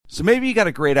So maybe you got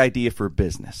a great idea for a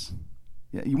business.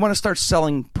 You want to start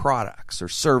selling products or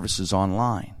services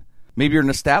online. Maybe you're an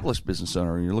established business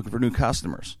owner and you're looking for new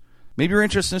customers. Maybe you're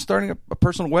interested in starting a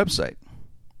personal website.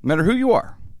 No matter who you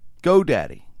are,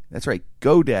 GoDaddy. That's right,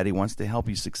 GoDaddy wants to help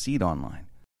you succeed online.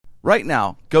 Right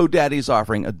now, GoDaddy is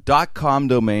offering a .com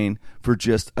domain for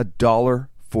just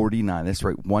 $1.49. That's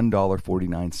right,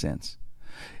 $1.49.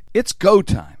 It's go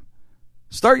time.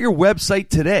 Start your website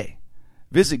today.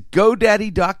 Visit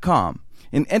GoDaddy.com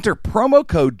and enter promo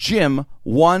code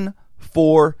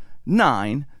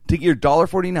JIM149 to get your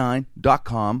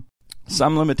 $1.49.com.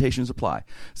 Some limitations apply.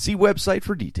 See website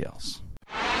for details.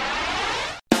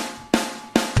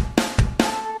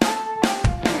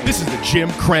 This is the Jim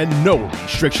Krenn No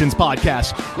Restrictions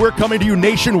podcast. We're coming to you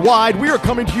nationwide. We are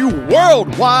coming to you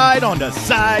worldwide on the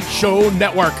Sideshow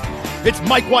Network. It's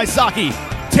Mike Wysocki,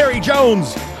 Terry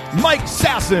Jones, Mike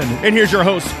Sasson, and here's your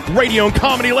host, radio and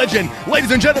comedy legend.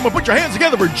 Ladies and gentlemen, put your hands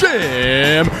together for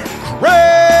Jim Krenn!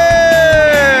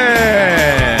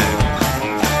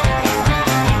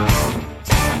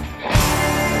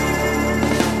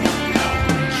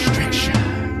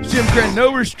 Jim Krenn,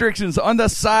 No Restrictions on the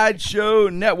Sideshow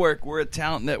Network. We're at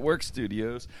Talent Network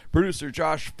Studios. Producer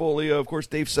Josh Folio, of course,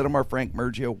 Dave Sedemar, Frank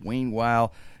Mergio, Wayne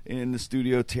Weil in the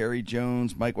studio, Terry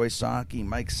Jones, Mike Wysocki,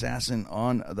 Mike Sasson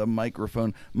on the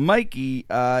microphone. Mikey,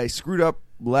 I screwed up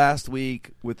last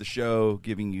week with the show,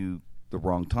 giving you the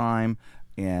wrong time,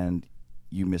 and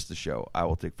you missed the show. I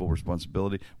will take full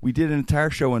responsibility. We did an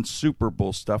entire show on Super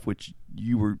Bowl stuff, which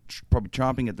you were probably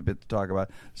chomping at the bit to talk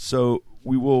about. So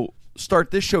we will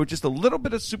start this show with just a little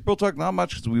bit of Super Bowl talk, not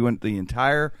much, because we went the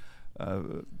entire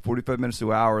 45 minutes to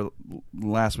an hour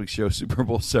last week's show, Super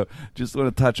Bowl. So just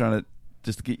want to touch on it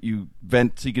just to get you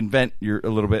vent, so you can vent a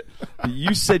little bit.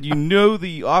 You said you know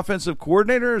the offensive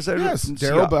coordinator? Is that yes,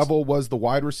 Darrell Bevell was the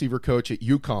wide receiver coach at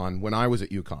UConn when I was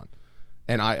at UConn.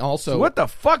 And I also... So what the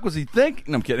fuck was he thinking?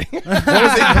 No, I'm kidding.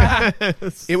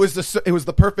 It was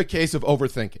the perfect case of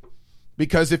overthinking.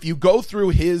 Because if you go through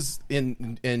his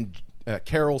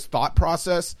Carroll's thought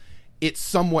process, it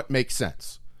somewhat makes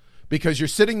sense. Because you're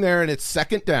sitting there and it's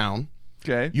second down.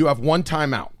 Okay. You have one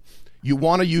timeout. You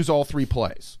want to use all three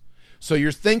plays. So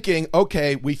you're thinking,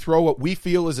 okay, we throw what we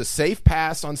feel is a safe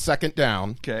pass on second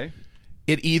down. Okay.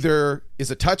 It either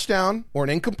is a touchdown or an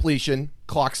incompletion.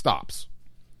 Clock stops.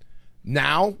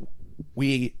 Now,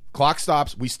 clock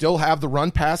stops. We still have the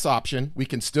run-pass option. We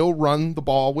can still run the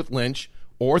ball with Lynch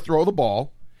or throw the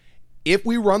ball. If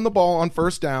we run the ball on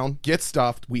first down, get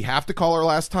stuffed, we have to call our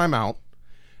last timeout.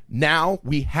 Now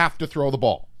we have to throw the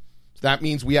ball. So that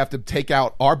means we have to take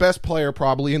out our best player,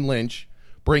 probably in Lynch,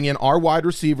 bring in our wide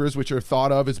receivers, which are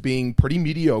thought of as being pretty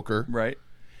mediocre. Right.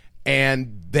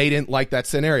 And they didn't like that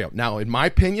scenario. Now, in my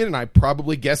opinion, and I'm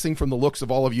probably guessing from the looks of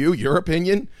all of you, your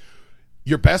opinion,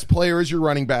 your best player is your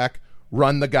running back.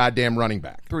 Run the goddamn running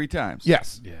back. 3 times.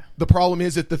 Yes. Yeah. The problem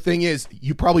is that the thing is,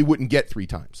 you probably wouldn't get 3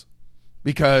 times.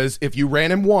 Because if you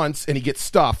ran him once and he gets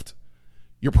stuffed,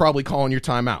 you're probably calling your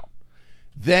timeout.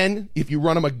 Then, if you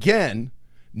run him again,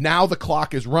 now the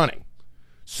clock is running.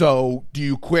 So, do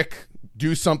you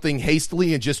do something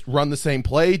hastily and just run the same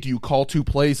play? Do you call 2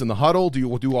 plays in the huddle? Do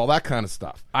you do all that kind of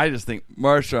stuff? I just think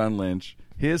Marshawn Lynch,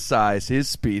 his size, his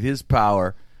speed, his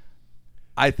power,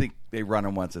 I think they run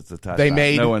him once, it's a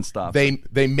touchdown. No one stops him.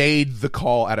 They made the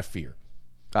call out of fear.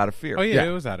 Out of fear. Oh, yeah,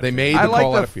 it was out of fear. Made the I like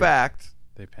call the out of fear. fact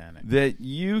They panicked. that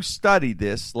you studied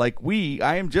this like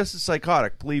I am just as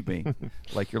psychotic, believe me,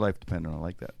 like your life depended on it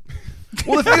like that.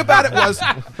 Well, the thing about it was,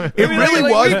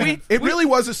 it really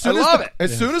was as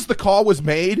soon as the call was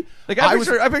made. Like I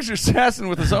picture Sasson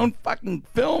with his own fucking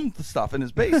film stuff in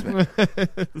his basement,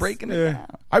 breaking it down.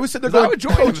 I was sitting there I going, would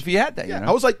join him if he had that. Yeah, you know?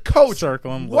 I was like, Coach,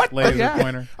 Circle him, what? laser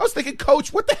pointer. I was thinking,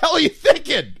 Coach, what the hell are you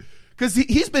thinking? Because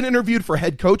he's been interviewed for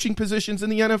head coaching positions in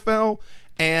the NFL,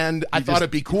 and I thought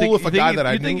it'd be cool if a guy that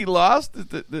I knew. You think he lost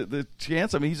the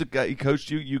chance? I mean, he's a guy. He coached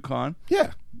you, UConn.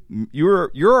 Yeah.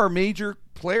 You're our major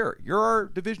player. You're our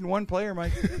Division I player,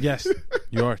 Mike. Yes,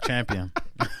 you're champion.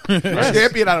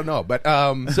 Champion, I don't know, but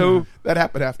so that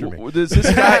happened after me. Does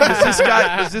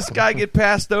this guy get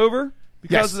passed over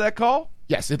because of that call?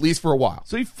 Yes, at least for a while.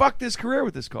 So he fucked his career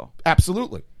with this call.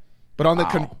 Absolutely. But on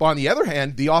the other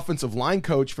hand, the offensive line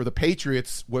coach for the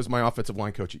Patriots was my offensive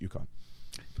line coach at UConn.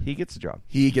 He gets the job.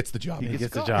 He gets the job. He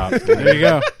gets the job. There you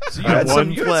go. So you had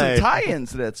some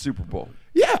tie-ins to that Super Bowl.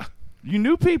 Yeah. You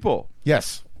knew people.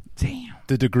 Yes. Damn.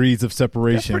 The degrees of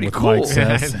separation That's with pretty Mike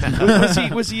says.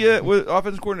 was he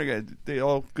offensive coordinator guy? They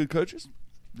all good coaches?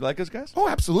 You like those guys? Oh,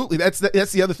 absolutely. That's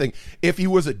the other thing. If he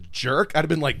was a jerk, I'd have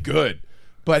been like, good.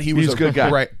 But he was a good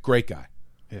guy. Great guy.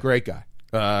 Yeah. Great guy.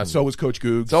 So was Coach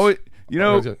Googs. So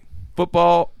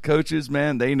football coaches,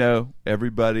 man, they know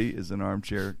everybody is an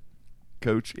armchair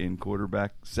coach and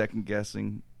quarterback. Second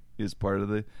guessing is part of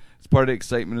the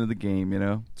excitement of the game. You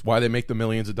know, It's why they make the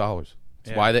millions of dollars.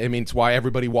 It's why it's why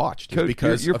everybody watched. It's Coach,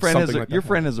 because your of friend has something like your that.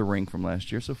 friend has a ring from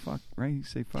last year, so fuck, right? You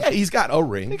say fuck. Yeah, he's got a He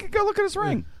ring. could go look at his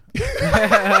ring. In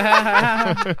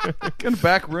the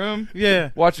back room, Yeah.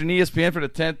 watching ESPN for the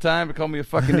 10th time to call me a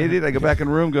fucking idiot. I go back in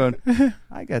the room going,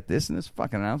 I got this, and this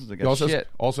fucking announces I got also has- shit.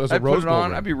 also has a I'd put Rose it Bowl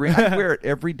on. ring. I'd wear it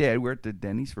every day. I'd wear it to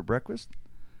Denny's for breakfast.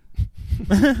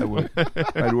 I would.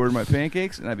 I'd order my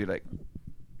pancakes, and I'd be like,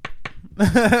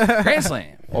 Grand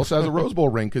Slam. Also has a Rose Bowl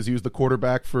ring because he was the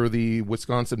quarterback for the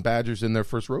Wisconsin Badgers in their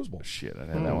first Rose Bowl. Shit, I'd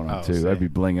have that one on Oh, too. see. I'd be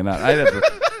blinging out. I'd have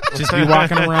Just be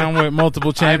walking around with multiple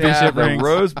I'd championship have the rings.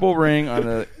 Rose Bowl ring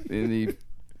in the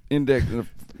index of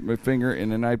my finger,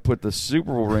 and then I'd put the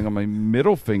Super Bowl ring on my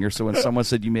middle finger. So when someone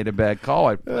said you made a bad call,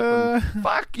 I'd flip them,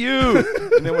 fuck you.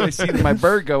 And then when they see my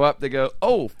bird go up, they go,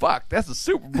 oh fuck, that's a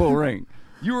Super Bowl ring.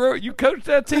 You coached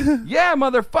that team? Yeah,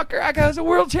 motherfucker. I got us a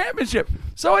world championship,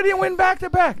 so I didn't win back to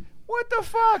back. What the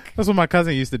fuck? That's what my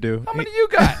cousin used to do. How many you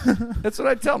got? That's what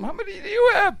I tell him. How many do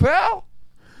you have, pal?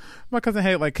 My cousin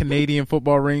had like Canadian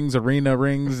football rings, arena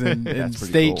rings, and That's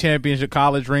pretty state cool. championship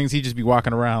college rings. He'd just be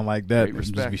walking around like that, Great and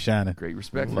respect. just be shining. Great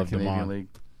respect for the Love them Canadian all. League.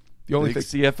 The only Big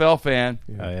thing, CFL fan.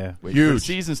 Oh yeah, Wait till the Huge.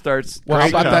 season starts. well, how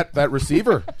Great about job. that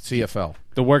receiver CFL?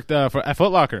 the work for at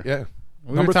Foot Locker. Yeah,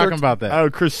 we were talking 13 about that. Oh,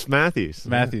 Chris Matthews.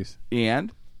 Matthews.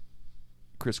 And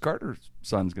Chris Carter's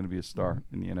son's going to be a star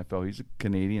in the NFL. He's a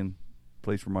Canadian,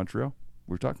 plays for Montreal.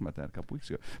 We were talking about that a couple weeks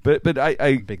ago. But Big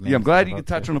I'm names glad to you talk could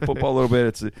touch about. on the football a little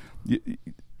bit.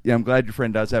 I'm glad your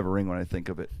friend does have a ring when I think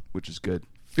of it, which is good.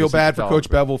 feel Because bad it's for all Coach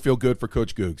over. Bevel. Feel good for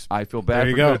Coach Googs. I feel bad There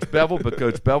you for go. Coach Bevel, but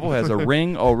Coach Bevel has a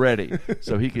ring already,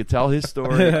 so he could tell his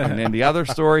story, and then the other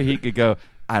story he could go,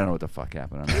 I don't know what the fuck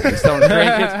happened on that. He's telling his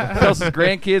grandkids, tells his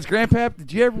grandkids, Grandpap,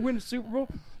 did you ever win a Super Bowl?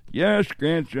 Yes,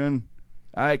 grandson.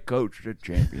 I coached a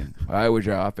champion. I was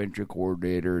an offensive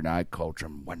coordinator, and I coached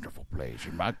some wonderful plays.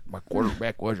 And my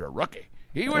quarterback was a rookie.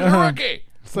 He was a rookie.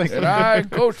 like- and I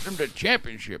coached him to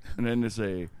championship. And then they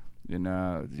say, did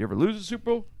you ever lose a Super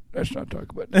Bowl? Let's not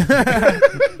talk about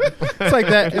that. It's like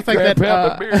that. It's like that.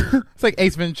 Grandpa, beer. It's like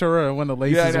Ace Ventura when the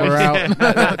laces I know. were out.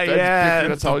 Yeah,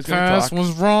 That's all he's going to Pass talk.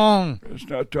 was wrong. Let's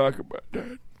not talk about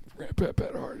that. Grandpa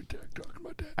had a heart attack talking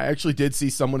about that. I actually did see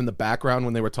someone in the background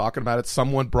when they were talking about it.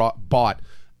 Someone bought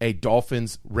a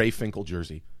Dolphins Ray Finkel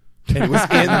jersey, and it was in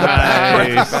the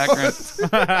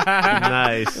background.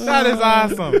 Nice. That is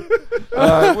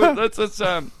awesome. Let's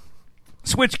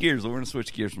switch gears. We're going to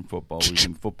switch gears from football. We've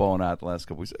been footballing out the last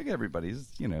couple weeks. Like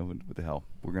everybody's, what the hell?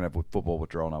 We're going to have football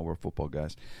withdrawal now. We're football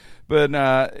guys. But,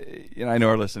 I know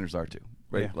our listeners are too,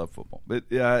 right? Yeah. Love football. But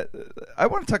I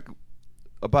want to talk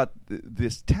about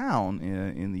this town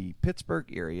in the Pittsburgh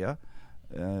area,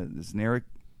 this area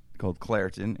called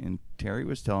Clairton, and Terry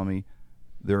was telling me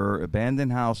there are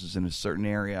abandoned houses in a certain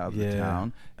area of the Yeah,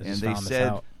 town, I and just they found this said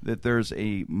out. that there's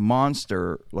a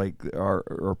monster, like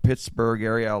our Pittsburgh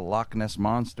area, Loch Ness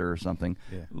monster or something,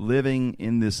 Yeah. living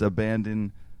in this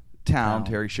abandoned town.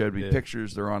 Town. Terry showed me Yeah.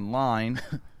 pictures. They're online.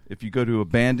 If you go to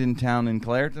abandoned town in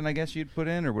Clairton, I guess you'd put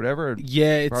in or whatever.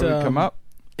 Yeah, it's probably come up.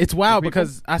 It's wild people?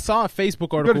 because I saw a Facebook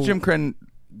Go article. to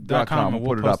jimcrenn.com. and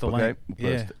We'll put it post up. the Okay, link. we'll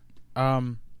post Yeah.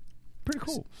 it. Pretty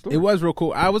cool. Story. It was real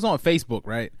cool. I was on Facebook,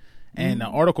 right? And an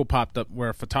article popped up where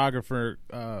a photographer,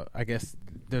 I guess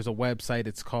there's a website,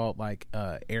 it's called like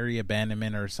Airy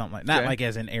Abandonment or something like, not Okay. like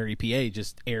as in Airy PA,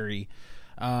 just Airy.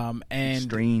 And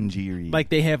Strange eerie. like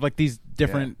they have like these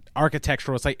different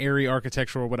architectural, it's like Airy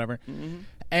architectural or whatever.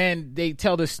 And they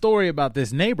tell this story about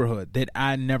this neighborhood that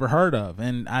I never heard of,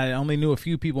 and I only knew a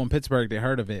few people in Pittsburgh that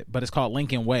heard of it, but it's called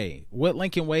Lincoln Way. What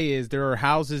Lincoln Way is, there are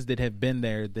houses that have been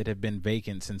there that have been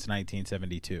vacant since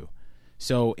 1972.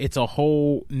 So it's a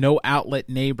whole no outlet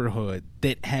neighborhood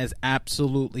that has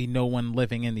absolutely no one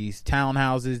living in these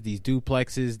townhouses, these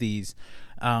duplexes, these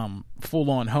full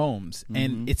on homes.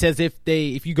 And it's as if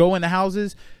if you go in the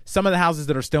houses, some of the houses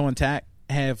that are still intact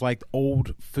have like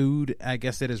old food, I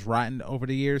guess, that is rotten over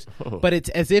the years. But it's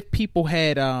as if people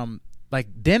had like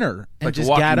dinner and Like just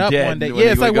Walking got up Dead, one day. when Yeah,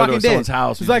 you it's like go to Walking Dead. someone's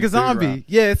house It's and like a you figure zombie. out.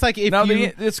 Yeah, it's like if Now,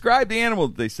 you describe the animal.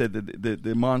 They said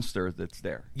the monster that's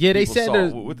there. Yeah, they People said saw.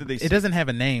 there's- What did they say? it doesn't have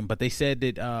a name, but they said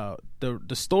that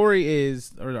the story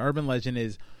is, or the urban legend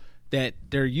is, that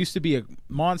there used to be a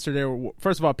monster there.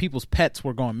 First of all, people's pets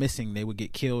were going missing. They would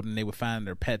get killed, and they would find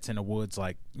their pets in the woods,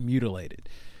 like mutilated.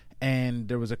 And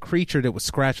there was a creature that would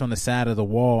scratch on the side of the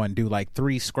wall and do like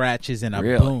 3 scratches and a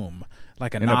Really? boom,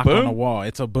 like a And a knock on boom? the wall.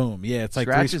 It's a boom. Yeah, it's like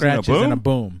Scratches 3 and a scratches and a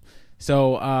boom? boom.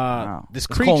 So this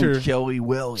creature, Chili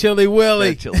Willy. Chili Willy.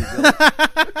 Yeah, Chili Willy.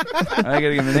 I gotta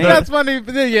give him a name. That's funny.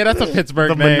 Yeah, that's a Pittsburgh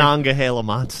The name. Monongahela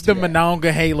Monster. The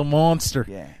Monongahela Monster.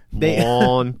 Yeah.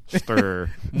 Monster.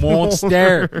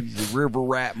 Monster. He's a river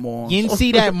rat monster. You can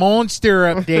see that monster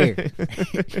up there.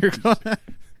 You're gonna.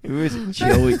 Who is it?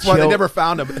 Chili. That's why they never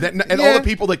found him. And all the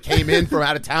people that came in from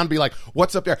out of town be like,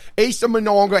 "What's up there? Asa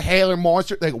Monongahela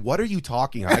Monster." Like, what are you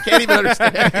talking about? I can't even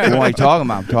understand. What are you talking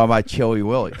about? I'm talking about Chili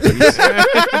Willy.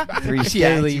 Three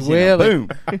Chili statues, Willy. Boom.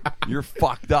 You're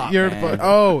fucked up. You're man.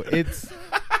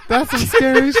 that's some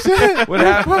scary shit. What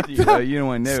happened to you? You don't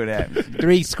want to know what happened.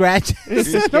 3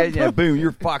 scratches. Yeah, boom,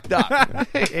 you're fucked up.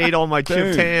 Ate all my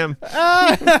chipped ham.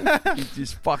 He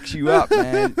just fucks you up,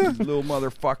 man. These little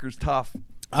motherfucker's tough.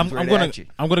 I'm Right gonna at you.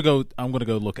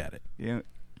 go look at it. Yeah.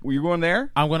 Were you going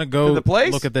there? I'm gonna go To the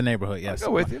place? look at the neighborhood. Yes, I'll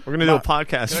go with you. We're going to do a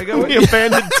podcast. Can I go from with the you?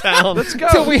 abandoned town. Let's go.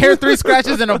 Till we hear 3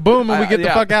 scratches and a boom, and we get the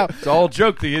Yeah. fuck out. It's all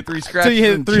joke to hit 3 scratches you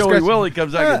hit and 3 Chili scratches. Willy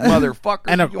comes out, motherfucker.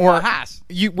 And you want a house.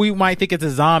 we might think it's a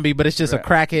zombie, but it's just Right. a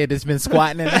crackhead that's been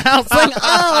squatting in the house. Like,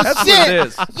 oh That's shit, what it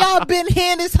is. y'all been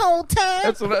here this whole time.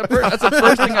 That's the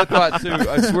first thing I thought too.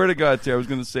 I swear to God, too. I was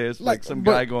going to say it's like some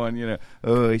guy going,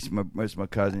 it's my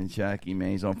cousin Jackie,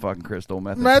 man. He's on fucking crystal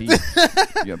meth,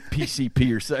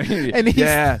 PCP or something. And he's-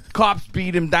 yeah, cops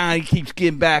beat him down. He keeps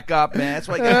getting back up, man. That's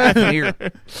why he got out here.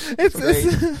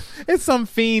 It's some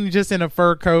fiend just in a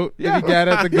fur coat that Yeah. he got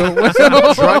at the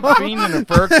Goodwill. Drug fiend in a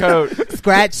fur coat.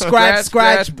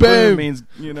 Scratch, boom. means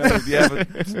do you have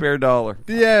a spare dollar?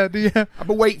 Yeah. I've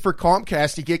been waiting for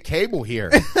Comcast to get cable here.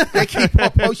 They keep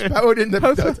on postponing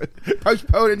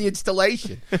the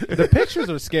installation. The pictures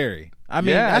are scary. I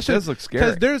mean, Yeah, it does look scary.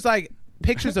 because there's like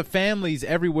pictures of families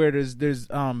everywhere. There's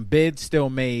bids still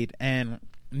made, and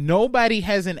nobody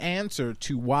has an answer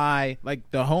to why. Like,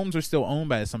 the homes are still owned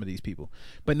by some of these people,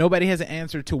 but nobody has an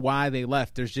answer to why they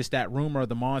left. There's just that rumor of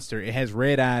the monster. It has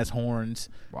red eyes, horns,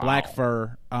 black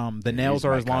fur. The nails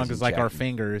are my as long cousin as like our Jackie.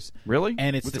 fingers. Really?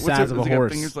 And it's What's the it- size of a does it got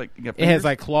horse. fingers like- you got It has fingers?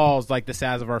 like claws like the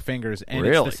size of our fingers, and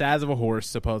Really? it's the size of a horse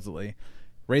supposedly.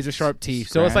 Razor sharp teeth.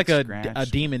 So it's like a Scratch.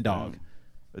 demon dog.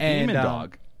 A demon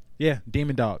dog. Yeah,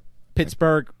 demon dog.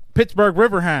 Pittsburgh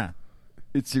River Hind.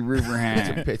 It's a river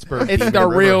hand. Pittsburgh. It's the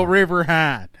real River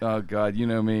Hind. Oh God, you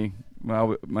know me.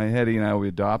 My Hetty and I will be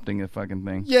adopting a fucking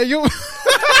thing. Yeah, you.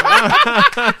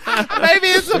 Maybe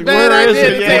it's a bad Where is idea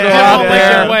it? to Yeah, take go Jim out Hopper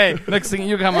there. away. Next thing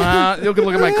you come out, you can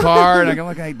look at my car, and I can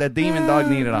look at that demon dog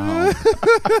needed a home.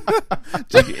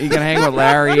 He can hang with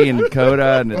Larry and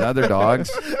Coda and the other dogs.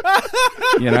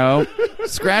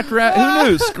 Scratch. Who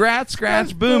knew?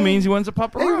 Scratch, boom means he wants a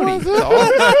pupperoni.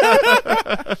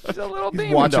 He's a little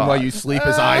demon Watch him dog. while you sleep.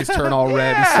 His eyes turn all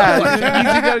red. And stuff Yeah, like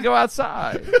that. you got to go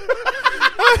outside.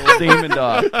 Little demon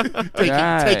dog.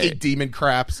 Taking demon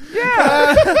craps.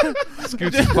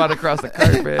 Scoots his butt across the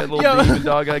carpet. Little Yo. demon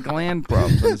dog got gland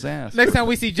problems in his ass. Next time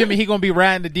we see Jimmy, he gonna be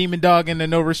riding the demon dog into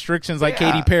no restrictions like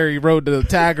Yeah. Katy Perry rode the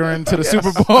Tiger into the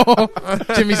Super Bowl.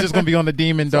 Jimmy's just gonna be on the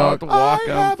demon So I have dog. to walk I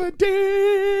him. have a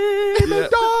demon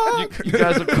dog. You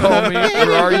guys will call me.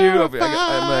 Where are you? I'm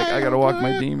like, I gotta walk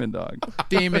my demon dog.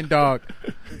 Demon dog.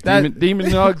 That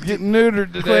Demon dog getting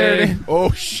neutered today.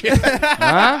 Oh shit!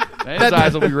 Huh? His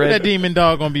eyes will be that red. demon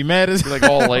dog gonna be mad as Be like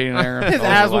all laying there. his all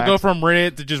eyes will go relaxed. from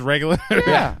red to just regular.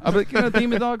 Yeah, I'm like,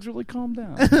 demon dogs really calm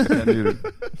down. Yeah,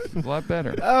 neutered. A lot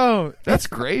better. Oh, That's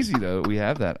crazy though. We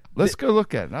have that. Let's go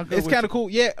look at it. I'll go it's with kind of you. cool.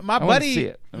 Yeah, my I wanna buddy, see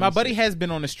it. I my wanna buddy see it. has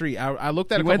been on the street. I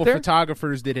looked at You a went couple there?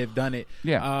 photographers that have done it.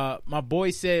 Yeah. My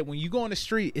boy said when you go on the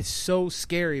street, it's so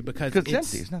scary because It's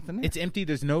empty. There's nothing there. It's empty.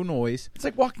 There's no noise. It's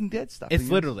like Walking Dead stuff. It's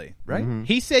literally right.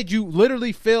 He said you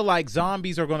literally feel like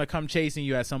zombies are going to come chasing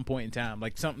you at some point in time.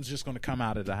 Like something's just going to come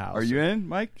out of the house. Are you in,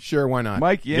 Mike? Sure, why not?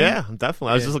 Mike, you in? Yeah, definitely.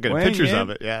 I was just looking at Wayne, pictures you in? of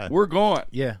it. Yeah. We're going.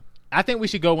 Yeah. I think we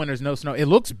should go when there's no snow. It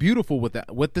looks beautiful with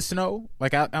the snow.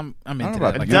 Like I'm into know that.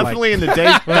 about Like, Definitely in the day.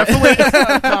 Definitely,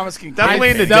 Thomas can definitely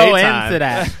in the so daytime. into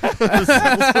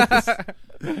that.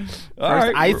 All First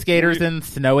right, ice we're- skaters we- in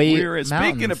snowy Speaking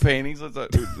mountains. of paintings, let's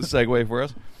segue for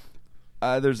us.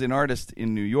 There's an artist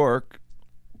in New York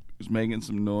who's making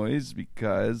some noise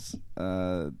because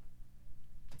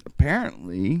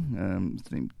apparently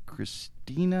it's named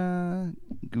Christina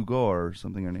Gugor or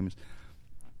something. Her name is,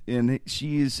 and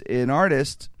she's an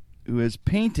artist who has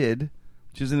painted,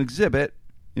 which is an exhibit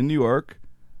in New York,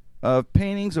 of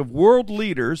paintings of world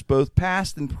leaders, both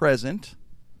past and present.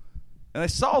 And I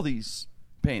saw these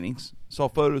paintings, saw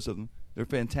photos of them. They're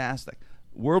fantastic.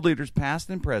 World leaders, past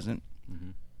and present,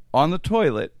 on the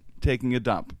toilet taking a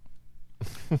dump.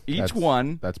 Each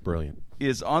one That's brilliant.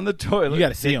 is on the toilet. You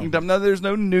gotta see taking 'em. a dump. No, there's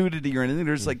no nudity or anything.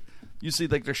 There's like, you see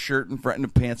like their shirt in front and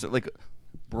the pants. Like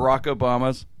Barack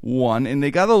Obama's one, and they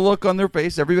got a look on their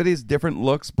face. Everybody has different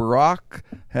looks. Barack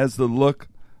has the look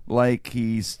like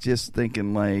he's just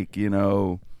thinking, like, you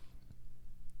know,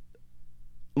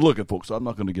 look at folks, I'm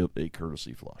not going to give a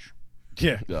courtesy flush.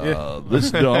 Yeah.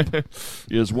 This dump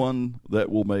is one that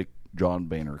will make John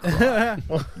Boehner cry,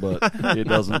 but it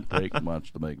doesn't take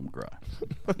much to make him cry.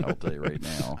 I'll tell you right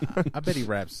now. I bet he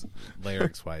raps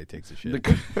lyrics while he takes a shit.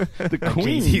 The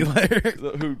Queen, Jay-Z lyrics.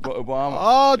 who Obama,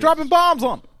 Oh, dropping bombs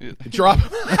on him. Drop.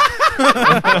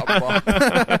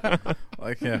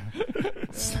 Like, yeah.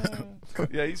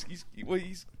 yeah, he's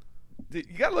you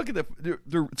got to look at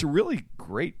it's a really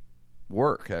great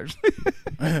work, actually.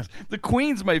 The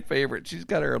Queen's my favorite. She's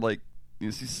got her, like, you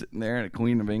know, she's sitting there in a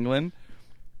Queen of England,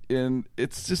 and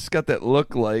it's just got that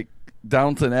look like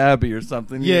Downton Abbey or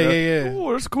something. Yeah, you know? yeah.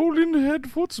 Oh, it's cold in the head,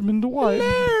 footsman the white.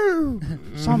 Hello.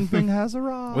 Something has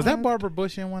arrived. Was that Barbara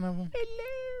Bush in one of them?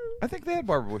 I think they had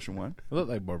Barbara Bush in one. It looked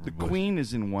like Barbara The Bush. Queen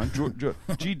is in one.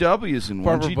 GW is in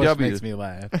Barbara one. Bush GW makes me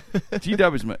laugh.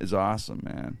 GW is awesome,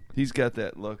 man. He's got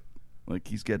that look, like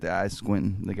he's got the eyes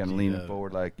squinting. They got him leaning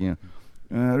forward, like, you know,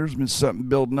 there's been something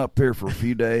building up here for a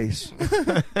few days.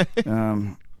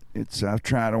 I've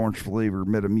tried orange flavor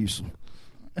Metamucil.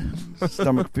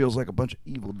 Stomach feels like a bunch of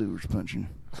evildoers punching.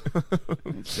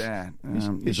 It's that.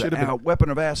 It's a weapon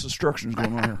of mass destruction is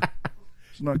going on here.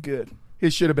 It's not good.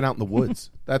 It should have been out in the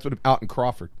woods. That's what out in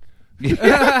Crawford.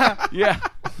 Yeah.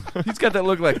 He's got that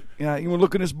look like, yeah, you want to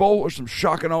look in this bowl? There's some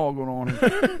shock and awe going on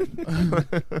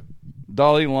here.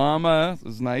 Dalai Lama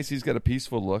is nice. He's got a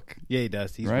peaceful look. Yeah, he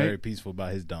does. He's Right? very peaceful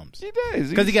about his dumps. He does.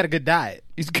 Because he got a good diet.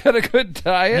 He's got a good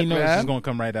diet, He knows man. it's going to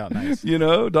come right out nice. You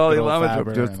know, Dalai Good old Lama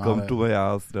fiber just and all come that. to my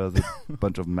house. There's a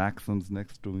bunch of Maxims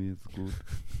next to me. It's good.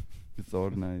 It's all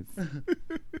nice.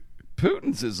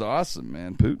 Putin's is awesome,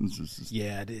 man. Putin's is just,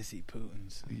 Yeah, I did see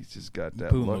Putin's. he's just got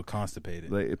that Putin look. looked constipated.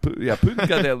 Putin's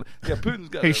got that. Yeah, Putin's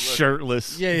got He's that look.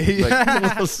 shirtless.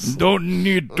 Yeah. Don't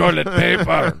need toilet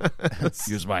paper.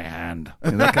 Use my hand.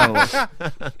 And that kind of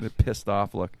look, the pissed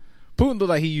off look. Putin looked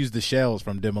like he used the shells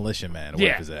from Demolition Man to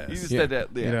wipe his ass. he just said that.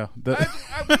 Yeah. You know,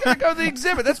 I gotta go to the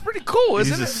exhibit. That's pretty cool,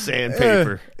 He's isn't a it?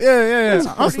 sandpaper. Yeah.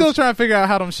 I'm still trying to figure out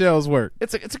how them shells work.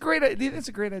 It's a great idea. It's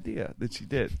a great idea that she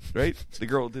did. Right, the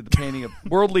girl did the painting of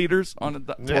world leaders on a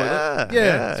toilet.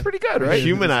 Yeah. It's pretty good, right?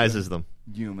 Humanizes them.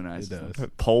 Humanized. It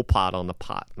them. Pol Pot on the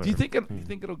pot. Do you think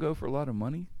it'll go for a lot of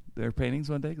money? Their paintings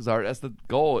one day, because that's the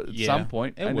goal at some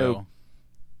point. It I will. know,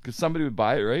 because somebody would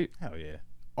buy it, right? Hell yeah.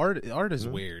 Art is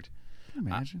weird.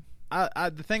 Imagine.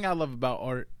 The thing I love about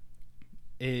art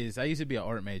is I used to be an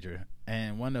art major,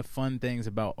 and one of the fun things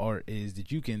about art is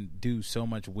that you can do so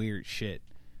much weird shit.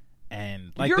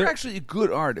 And like You're actually a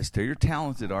good artist, Terry. You're a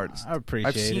talented artist. I appreciate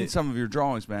I've seen it. some of your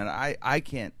drawings, man. I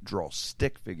can't draw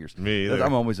stick figures. Me either.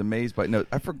 I'm always amazed by. No,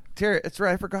 Terry, that's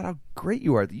right. I forgot how great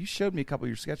you are. You showed me a couple of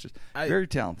your sketches. Very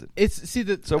talented.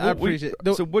 So I appreciate.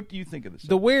 So what do you think of this?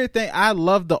 The weird thing, I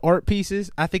love the art pieces.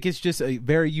 I think it's just a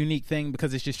very unique thing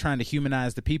because it's just trying to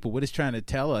humanize the people. What it's trying to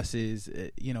tell us is,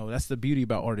 that's the beauty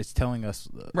about art. It's telling us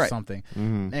something.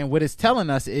 And what it's telling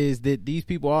us is that these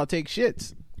people all take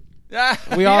shits.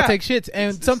 We all take shits,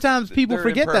 and sometimes people they're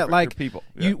forget that. imperfect. Like, They're people.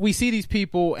 Yeah. we see these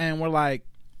people, and we're like,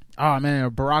 "Oh man,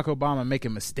 Barack Obama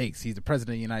making mistakes. He's the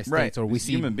president of the United States." Right. Or we He's a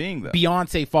see human being, though.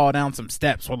 Beyonce fall down some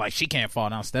steps. We're like, "She can't fall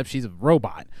down steps. She's a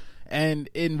robot." And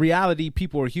in reality,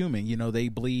 people are human. They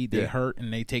bleed, they hurt,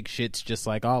 and they take shits just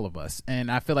like all of us. And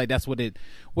I feel like that's what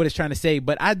it's trying to say.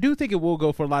 But I do think it will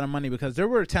go for a lot of money because there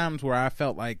were times where I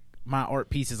felt like my art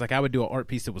pieces, like I would do an art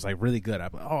piece that was like really good.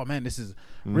 I'd be like, oh man, this is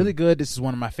really good. This is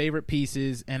one of my favorite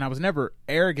pieces. And I was never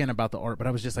arrogant about the art, but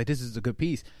I was just like, this is a good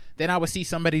piece. Then I would see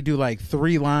somebody do like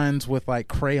 3 lines with like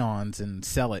crayons and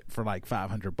sell it for like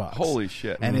 $500. Holy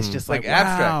shit. And it's just like,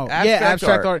 abstract. wow.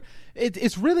 Abstract art.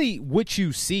 It's really what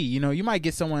you see. You might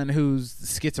get someone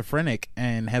who's schizophrenic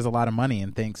and has a lot of money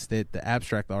and thinks that the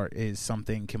abstract art is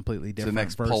something completely different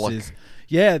next versus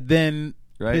Pollock. then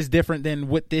Right. it's different than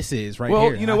what this is right Well,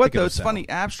 here. you know what though? It's funny.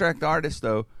 Abstract artists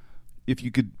though, if you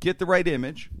could get the right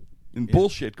image and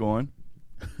bullshit going,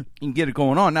 you can get it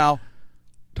going on. Now,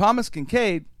 Thomas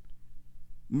Kincaid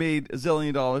made $1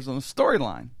 zillion on a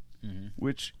storyline,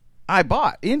 which I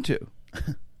bought into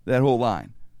that whole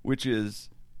line, which is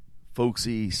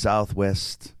folksy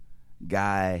Southwest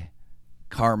guy,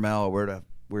 Carmel, where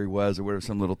he was, or where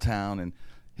some little town, and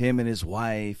him and his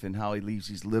wife, and how he leaves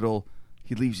these little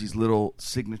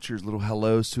signatures, little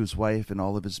hellos to his wife in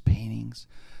all of his paintings.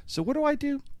 So what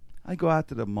do? I go out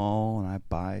to the mall and I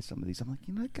buy some of these. I'm like,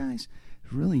 that guy's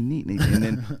really neat. And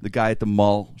then the guy at the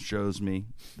mall shows me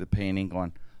the painting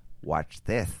going, watch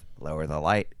this. Lower the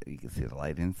light. You can see the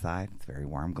light inside. It's a very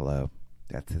warm glow.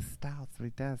 That's his style. That's what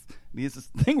he does. And he has this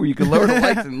thing where you can lower the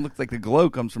lights and it looks like the glow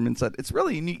comes from inside. It's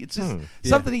really unique. It's just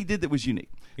something he did that was unique.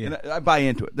 Yeah. And I buy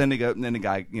into it. Then they go, and then the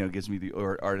guy, gives me the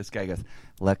artist guy goes,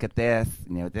 look at this.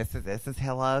 This is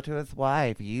hello to his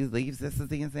wife. He leaves this as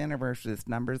his anniversary. This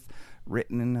number's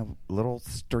written in a little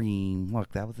stream.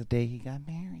 Look, that was the day he got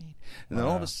married. And then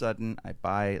all of a sudden, I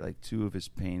buy like 2 of his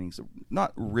paintings.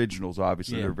 Not originals,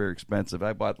 obviously. They're very expensive.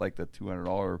 I bought like the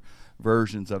 $200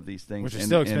 versions of these things, which is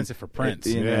still expensive for prints.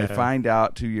 And I find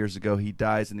out 2 years ago he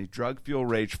dies in a drug fuel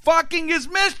rage, fucking his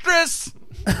mistress.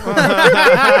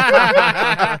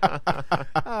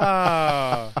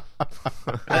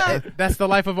 That's the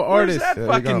life of an Where's artist. that you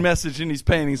fucking go. message in these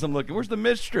paintings? I'm looking. Where's the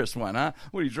mistress one, huh?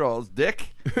 What do you draw? His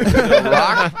dick? A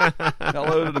rock?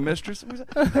 Hello to the mistress? They ruined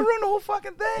the whole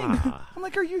fucking thing. I'm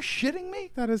like, are you shitting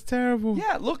me? That is terrible.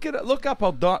 Yeah, look up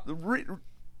how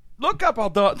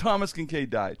Thomas Kincaid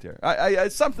died there.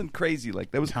 It's something crazy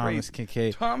like that. Was Thomas crazy.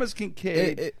 Kincaid. Thomas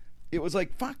Kincaid. It was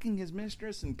like fucking his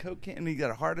mistress and cocaine, and he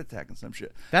got a heart attack and some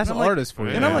shit. That's And I'm artist for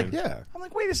you. And I'm like, Yeah. I'm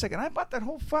like, wait a second, I bought that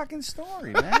whole fucking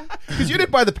story, man. Because you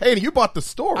didn't buy the painting, you bought the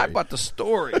story. I bought the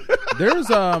story. There's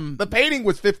the painting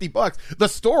was $50. The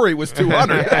story was $200.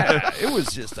 Yeah, it was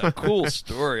just a cool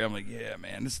story. I'm like, yeah,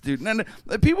 man, this dude. And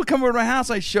then people come over to my house,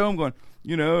 I show them going,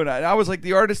 and I was like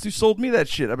the artist who sold me that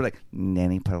shit. I'd be like, and then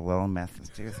he put a little message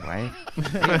to his wife.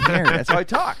 Here, that's how I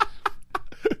talk.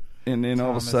 And then all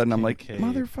of a Thomas sudden, I'm like, Kincaid.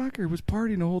 motherfucker was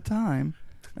partying the whole time,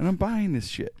 and I'm buying this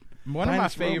shit. One of Buying my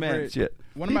this romance favorite shit.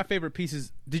 One of my favorite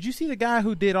pieces. Did you see the guy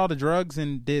who did all the drugs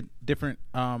and did different?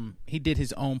 He did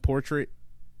his own portrait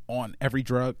on every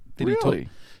drug. Really?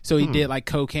 So he did like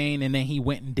cocaine, and then he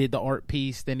went and did the art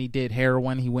piece. Then he did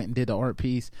heroin. He went and did the art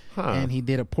piece, and he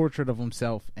did a portrait of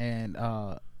himself. And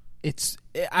to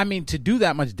do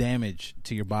that much damage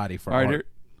to your body for All right, art.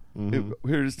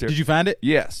 here it is. Did you find it?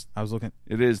 Yes. I was looking.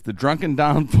 It is the drunken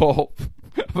downfall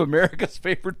of America's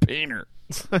favorite painter.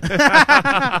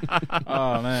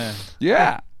 Oh man.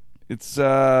 Yeah, it's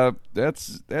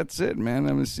that's it, man.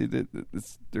 I'm gonna see that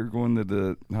they're going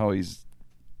to how he's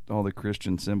all the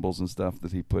Christian symbols and stuff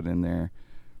that he put in there,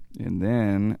 and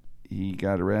then he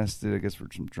got arrested, I guess, for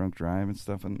some drunk drive and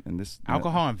stuff, and this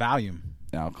Alcohol and Valium.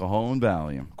 alcohol and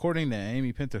Valium. According to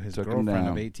Amy Pinto, his Took him girlfriend down.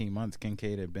 of 18 months,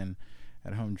 Kincaid had been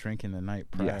at home drinking the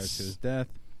night prior Yes. to his death.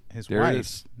 His There it wife,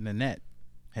 is. Nanette,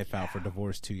 had filed for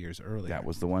divorce 2 years earlier. That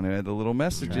was the one who had the little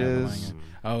messages.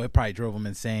 Oh, it probably drove him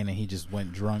insane, and he just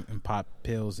went drunk and popped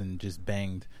pills and just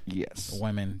banged Yes.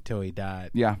 women till he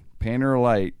died. Yeah, Painter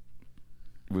Light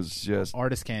was just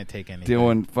Artists can't take anything.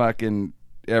 doing fucking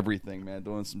everything, man.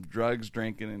 Doing some drugs,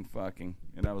 drinking, and fucking.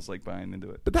 And I was like buying into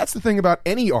it. But that's the thing about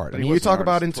any art. I he mean, you was an talk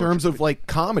about in artist, terms tortured. of like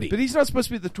comedy. But he's not supposed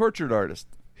to be the tortured artist.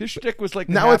 His shtick was like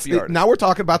the now happy artist. now we're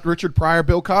talking about Richard Pryor,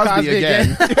 Bill Cosby, Cosby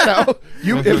again.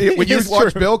 When you It's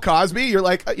watch true. Bill Cosby, you're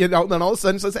like, then all of a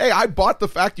sudden it says, "Hey, I bought the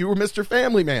fact you were Mr.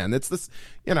 Family Man." It's this,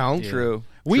 True.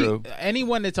 True.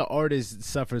 Anyone that's an artist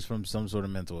suffers from some sort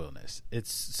of mental illness.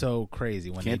 It's so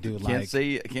crazy when they do Can't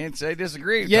say I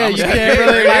disagree. Yeah, Thomas you Kincaid. can't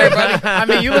really like. I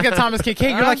mean, you look at Thomas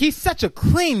Kincaid, you're like, he's such a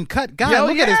clean cut guy. Hell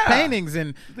Look at his yeah. paintings,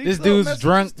 and These this little dude's messages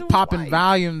drunk, to his popping wife.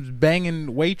 volumes,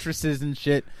 banging waitresses and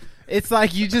shit. It's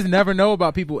like you just never know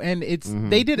about people, and it's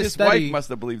they did a His study. wife must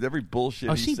have believed every bullshit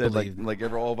Oh, he she said, believed. like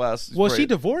every all of us. Well, she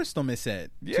divorced him. It said,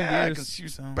 2 Yeah, years, because she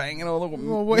was so- banging all the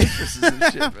Well, wait. waitresses and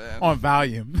shit, man. on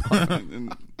volume.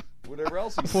 and whatever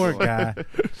else. He was Poor doing. guy.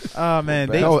 Oh man,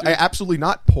 they, No, absolutely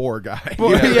not poor guy.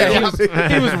 yeah,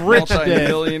 he was rich then.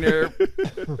 Multi-millionaire.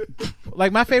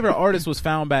 Like my favorite artist was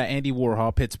found by Andy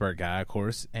Warhol, Pittsburgh guy, of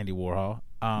course, Andy Warhol,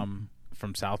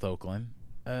 from South Oakland.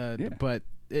 But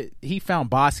he found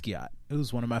Basquiat, who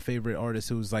was one of my favorite artists,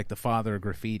 who was like the father of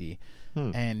graffiti,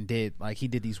 and he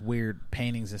did these weird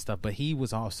paintings and stuff. But he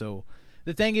was also,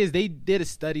 the thing is, they did a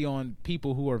study on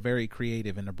people who are very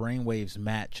creative, and the brainwaves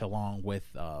match along with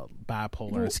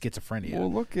bipolar and schizophrenia.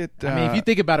 Well, look at. I mean, if you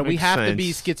think about it, we makes have to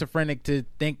be sense. schizophrenic to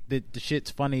think that the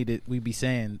shit's funny that we be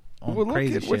saying on Well, look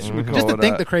crazy at shit. whatchamacallit, Just to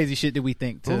think the crazy shit that we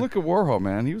think. well, look at Warhol,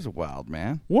 man. He was a wild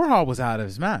man. Warhol was out of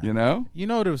his mind. You know. You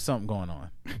know there was something going on,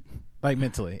 like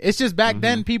mentally. It's just back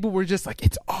then people were just like,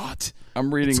 it's art.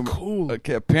 I'm reading. It's cool.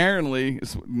 Okay, apparently,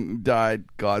 died.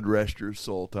 God rest your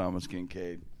soul, Thomas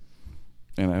Kincaid.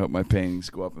 And I hope my paintings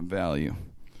go up in value.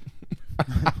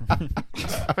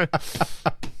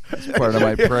 It's part of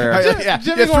my prayer. Jimmy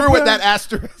You gonna threw with put- that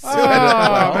asterisk.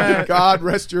 Oh, man. God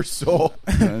rest your soul.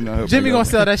 And I hope Jimmy I gonna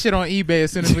sell that shit on eBay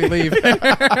as soon as we leave.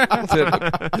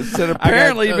 It said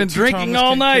apparently you've been drinking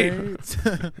all night.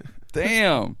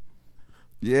 Damn.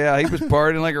 Yeah, he was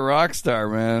partying like a rock star,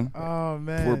 man. Oh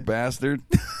man. Poor bastard.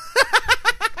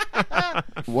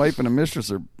 Wife and a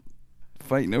mistress are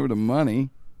fighting over the money.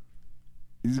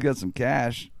 He's got some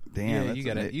cash. Damn,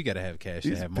 Yeah, that's you gotta have cash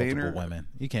He's to have paying multiple her- women.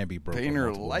 You can't be broke. with paying her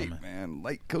multiple light, women. man.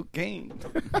 Light cocaine.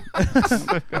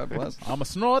 God bless. I'ma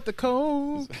snort the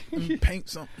coke and paint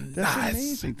something That's nice.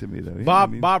 amazing to me, though. Yeah, Bob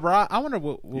I mean, Bob Ross. I wonder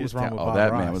what he was was wrong with oh, Bob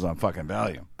that Ross. man was on fucking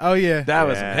Valium. Oh yeah, That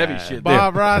was some Yeah. heavy shit.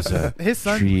 Bob Ross. His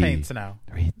son Tree. paints now.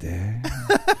 Right there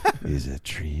is a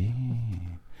tree.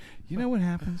 You know what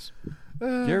happens?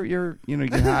 You're you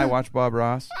get high, watch Bob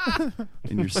Ross,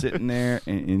 and you're sitting there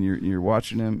and you're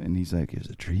watching him, and he's like, "There's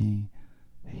a tree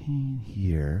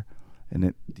here." And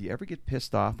then, do you ever get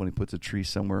pissed off when he puts a tree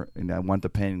somewhere and I want the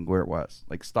painting where it was?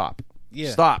 Like, stop. Yeah.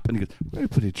 Stop. And he goes, "Where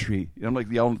did I put a tree?" And I'm like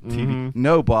yelling at the TV,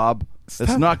 "No, Bob.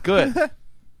 That's not good.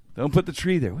 Don't put the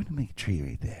tree there. Why don't you make a tree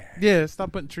right there?" Yeah,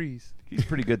 stop putting trees. He's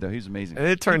pretty good, though. He's amazing. And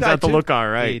it turns He died out to too. look all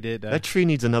right. Yeah, he did, That tree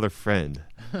needs another friend.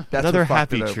 That's Another what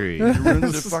fucked happy it over. tree. It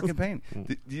ruins the fucking pain.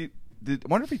 I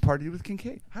wonder if he partied with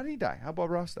Kincaid. How did he die? How Bob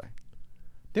Ross die?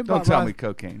 Did Don't Bob tell Ross- me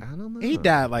cocaine. I don't know. He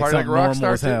died like Party like something a rock normal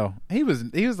star, as too? hell.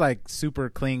 He was like super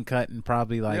clean cut and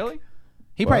probably like Really?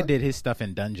 he What? probably did his stuff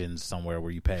in dungeons somewhere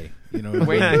where you pay. You know,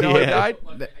 Wait, you know he Yeah. died? I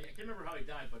can't remember how he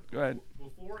died, but Go ahead.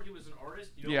 before he was an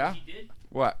artist, you know Yeah. what he did?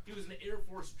 What? He was an Air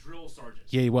Force drill sergeant.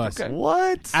 yeah, he was. Okay.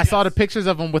 What? I saw the pictures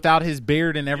of him without his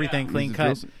beard and everything Yeah. clean He's a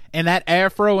cut, drill- and that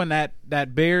afro and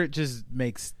that beard just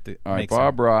makes the. All right, makes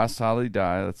Bob him- Ross. How did he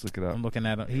die? Let's look it up. I'm looking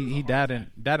at him. He died in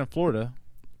Florida.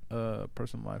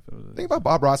 Personal life. It was The thing about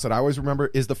Bob Ross that I always remember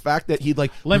is the fact that he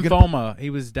like we're gonna- lymphoma. He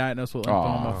was diagnosed with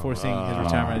lymphoma, forcing his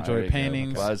retirement. There Enjoy you go.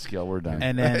 paintings, Buzzkill. We're done.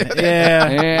 and then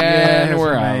yeah, his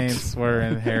we're out. remains were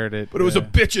inherited. But it was a yeah.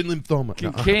 bitch in lymphoma.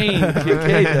 No. Kincaid,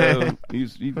 though,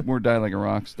 he more died like a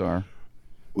rock star.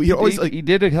 We always like he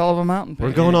did a hell of a mountain. We're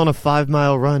painting. going on a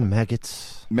 5-mile run,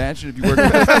 maggots. Imagine if you worked.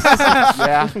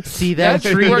 Yeah. See that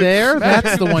Imagine tree you work- there?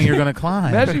 That's the one you're going to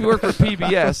climb. Imagine if you work for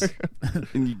PBS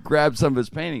and you grab some of his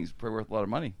paintings. Probably worth a lot of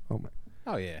money. oh my.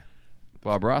 Oh yeah.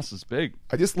 Bob Ross is big.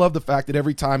 I just love the fact that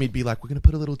every time he'd be like, "We're gonna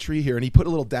put a little tree here," and he put a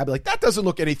little dab, like that doesn't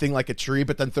look anything like a tree.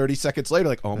 But then 30 seconds later,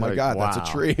 like, "Oh my Like, god, that's wow. a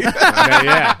tree."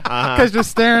 Yeah. Because you're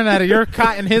staring at it. You're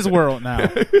caught in his world now.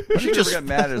 He just got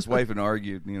mad at his wife and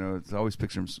argued. It's always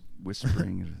picture him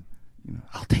whispering.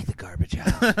 I'll take the garbage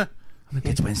out.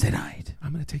 It's Wednesday night.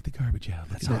 I'm gonna take the garbage out.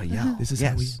 That's how I yell. This is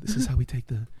Yes. how we. This is how we take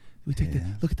the. We take Yeah.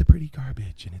 the. Look at the pretty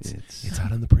garbage, and it's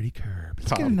out on the pretty curb.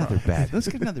 Let's get another bag. Let's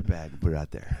get another bag and put it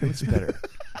out there. What's better?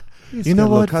 You know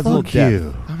what? Fuck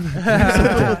you.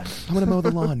 I'm gonna mow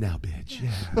the lawn now, bitch.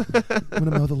 Yeah, I'm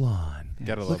gonna mow the lawn.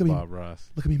 Gotta Look love at me. Bob Ross.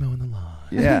 Look at me mowing the lawn.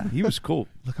 Yeah, he was cool.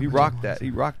 Look how He much rocked I that. lost. He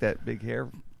rocked that big hair.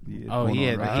 Oh, he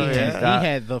had Right? he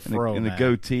had the fro. and the man.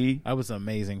 goatee. That was an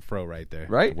amazing fro right there.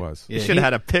 Right? It was. Yeah, You should have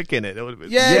had a pick in it. It would have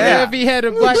been. Yeah, Yeah. if he had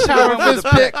a black power fist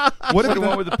pick. What if he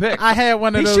went with the pick? I had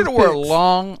one of He those. should have wore a picks.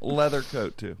 long leather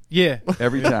coat too. Yeah.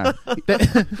 Every time.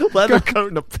 leather coat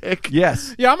and a pick.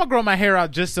 Yes. Yeah, I'm gonna grow my hair out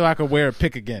just so I could wear a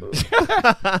pick again,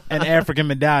 and African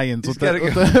medallions with the, gotta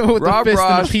with go. the, with Rob the fist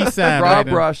Ross, and the peace sign. Rob right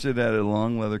in. Ross should have had a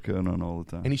long leather coat on all the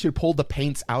time. And he should have pulled the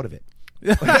paints out of it.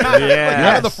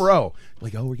 Yeah. Out of the fro.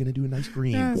 Like, oh, we're gonna do a nice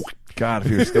green. Yes. God, if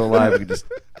he was still alive, we could just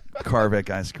carve that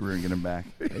guy's career and get him back.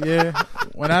 Yeah,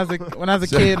 when I was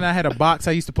a kid and I had a box,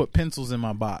 I used to put pencils in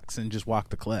my box and just walk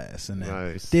to class. And then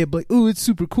Nice. they'd be like, "Ooh, it's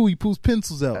super cool. He pulls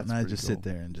pencils out," That's and I pretty just cool. sit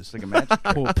there and just It's like a magic.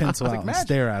 pull a pencil It's like out and magic.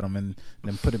 stare at him, and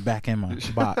then put it back in my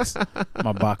box.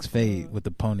 My box fade with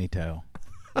the ponytail.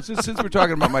 Since we're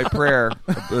talking about my prayer,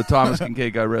 Thomas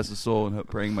Kincaid, God rest his soul, and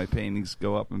praying my paintings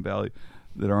go up in value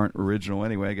that aren't original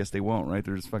anyway. I guess they won't, right?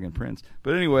 They're just fucking prints.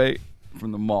 But anyway,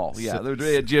 from the mall, yeah,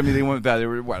 they had Jimmy. They went value. They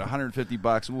were what,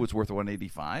 $150? Ooh, it's worth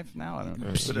 $185 now. I don't know.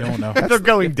 You don't know. They're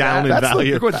going down in that's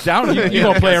value. They're going down. You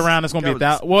gonna play around? It's gonna be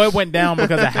That that. Well, it went down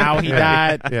because of how he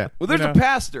died. Yeah. Well, there's You a know?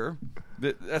 pastor.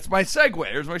 That's my segue.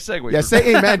 There's my segue. Yeah,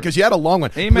 say amen because you had a long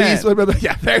one. Amen. Please,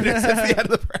 yeah, there it is. That's the end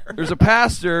of the prayer. There's a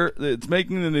pastor that's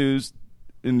making the news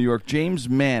in New York, James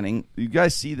Manning. You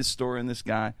guys see the story in this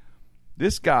guy?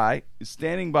 This guy is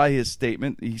standing by his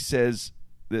statement. He says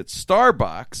that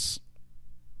Starbucks,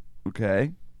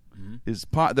 okay,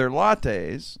 their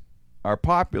lattes are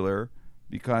popular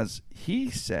because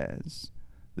he says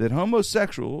that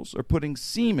homosexuals are putting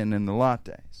semen in the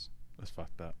lattes. That's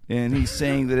fucked up. And he's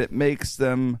saying that it makes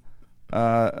them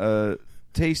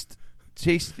taste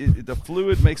the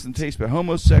fluid makes them taste, but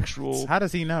homosexual How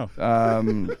does he know?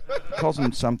 calls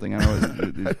them something. I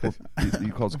know he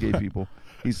calls gay people.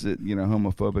 He's a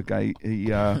homophobic guy. He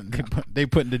They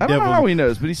putting the I don't know how devil. he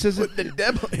knows, but he says it.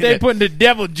 They putting the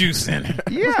devil juice in it.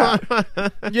 Yeah,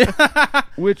 Yeah.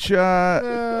 which Can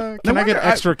I get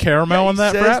extra caramel on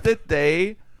that He says wrap? that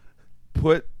they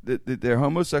put they're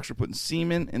homosexual, putting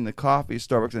semen in the coffee at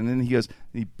Starbucks, and then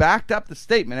he backed up the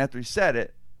statement after he said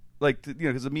it. Like,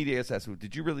 because the media asked,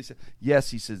 did you really say? Yes,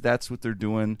 he says that's what they're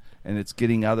doing, and it's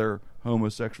getting other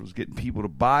homosexuals, getting people to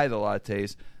buy the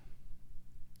lattes.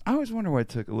 I always wonder why it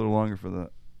took a little longer for the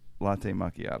latte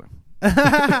macchiato.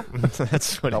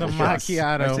 That's what Double it shot. was.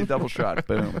 Macchiato. I say double shot.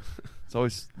 Boom. It's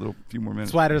always a few more minutes.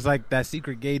 That's why there's like that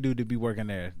secret gay dude to be working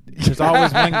there. There's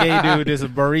always one gay dude is a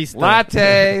barista.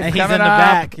 Latte, and he's in coming the up.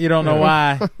 back. You don't know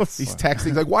why. He's texting.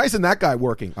 He's like, why isn't that guy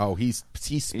working? Oh, he's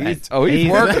spent. He's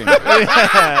working.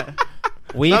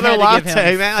 We've Another had to latte, give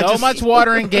him man. I so just- much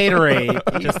water and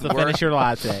Gatorade just to finish your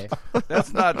latte.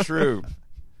 That's not true,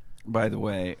 by the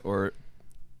way. Or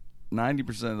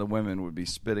 90% of the women would be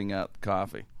spitting out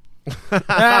coffee.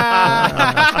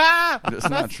 That's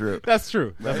not true. That's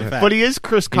true. That's a fact. But he is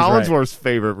Chris Collinsworth's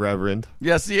favorite reverend.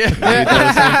 Yes, he is.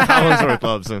 Collinsworth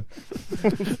loves him.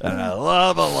 And I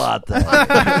love a latte.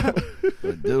 I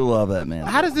do love that, man.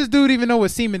 How does this dude even know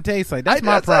what semen tastes like? That's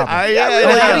my problem. yeah,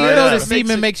 Like, how do you know that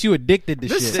semen makes you addicted to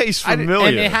This shit? tastes I didn't- familiar.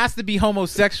 And it has to be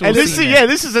homosexual And this semen.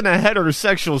 this isn't a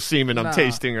heterosexual semen I'm Nah.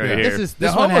 tasting right This here. is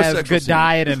this The one has homosexual good semen.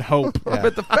 diet and hope.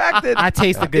 But the fact that I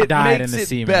taste a good it diet makes in the it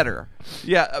semen. better.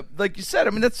 Yeah, like you said. I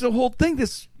mean, that's the whole thing.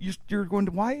 You're going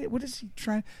to why? What is he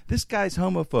trying? This guy's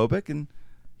homophobic, and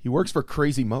He works for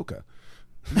Crazy Mocha.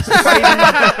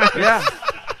 yeah,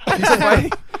 he's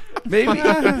fighting. Maybe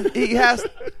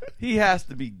he has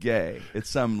to be gay at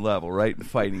some level, right? And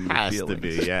fighting your Has feelings. to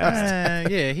be, yeah.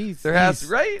 Yeah, he's There has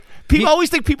right. People always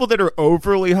think people that are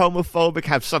overly homophobic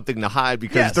have something to hide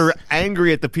because Yes. they're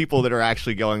angry at the people that are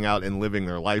actually going out and living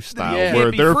their lifestyle Yeah. where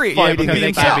Can't be they're free. Yeah, fighting because the they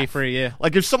himself. can't be free. Yeah.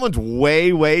 Like if someone's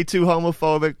way too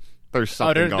homophobic, there's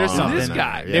something going there's on. something. This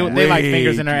guy, They like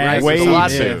fingers in their ass. Way or something.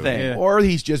 lots of Yeah, things. yeah. Or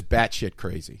he's just batshit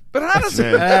crazy. But how does?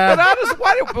 Yeah.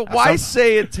 Why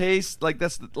say it tastes like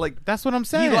that's like? That's what I'm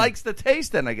saying. He likes the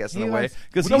taste, then I guess in He a way, likes-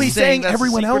 because No, he's saying that's the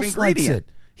everyone secret else likes ingredient. it.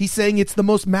 He's saying it's the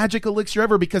most magic elixir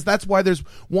ever because that's why there's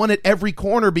one at every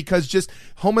corner because just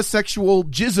homosexual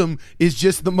jism is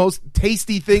just the most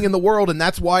tasty thing in the world and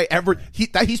that's why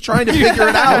he's trying to figure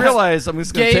it I out. realize I'm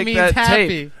just going Gay to take means that happy.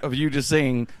 tape of you just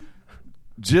saying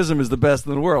jism is the best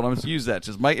in the world. I'm going to use that.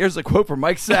 Just Mike. Here's a quote from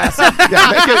Mike Sass.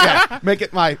 Make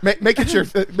it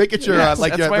your Yes,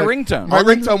 like that's my ringtone. My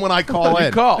ringtone when I call You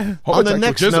in. call. On the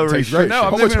next Homosexual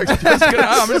No jism tastes great. Restriction.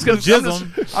 No,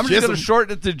 I'm just going to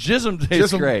shorten it to jism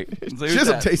tastes Jism. great. So here's Jism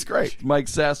that. tastes great. Mike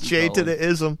Sass. J to the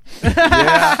ism.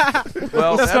 Yeah.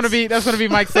 Well, That's gonna be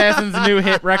Mike Sasson's new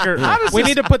hit record. We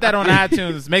need to put that on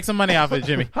iTunes. Make some money off it,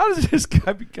 Jimmy. How does this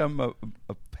guy become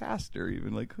a pastor?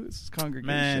 Even like who's his congregation?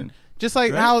 Man, just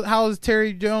like Right? how is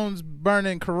Terry Jones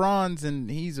burning Qurans and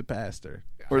he's a pastor?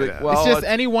 Or the- It's well, just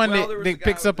anyone well, there was a that guy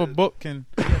picks up a with book can.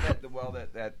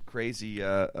 that crazy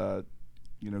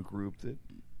group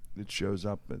that shows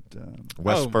up at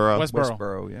Westboro.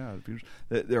 Westboro.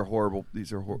 Yeah, they're horrible.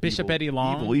 These are Bishop evil, Eddie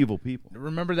Long. evil people.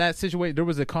 Remember that situation? There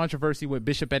was a controversy with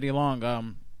Bishop Eddie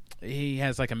Long. He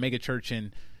has like a mega church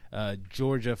in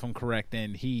Georgia, if I'm correct,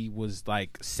 and he was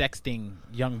like sexting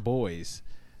young boys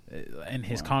in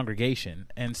his congregation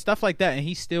and stuff like that, and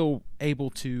he's still able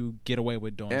to get away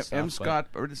with doing stuff. M.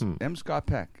 Scott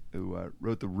Peck, who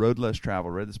wrote The Road Less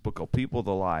Traveled, read this book called People of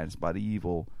the Lie. It's about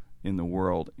evil in the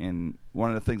world, and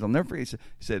one of the things I'll never forget, he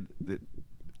said that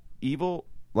evil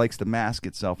likes to mask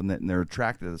itself, and they're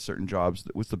attracted to certain jobs.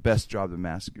 What's the best job to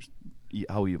mask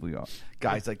how evil you are?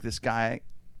 Guys like this guy.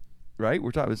 Right,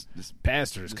 we're talking this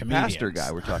Pastors, this comedians. pastor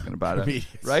guy. We're talking about it,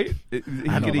 Comedians. right? He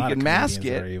I know a lot can of mask comedians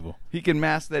that are it. evil. He can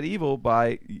mask that evil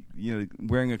by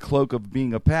wearing a cloak of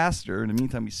being a pastor. In the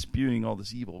meantime, he's spewing all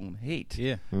this evil and hate.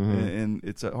 Yeah. And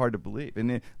it's hard to believe.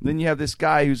 And then you have this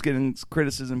guy who's getting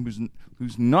criticism,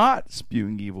 who's not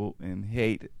spewing evil and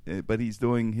hate, but he's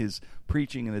doing his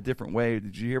preaching in a different way.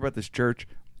 Did you hear about this church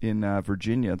in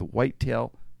Virginia, the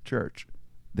Whitetail Church,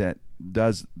 that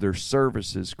does their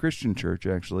services, Christian church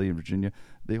actually in Virginia?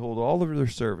 They hold all of their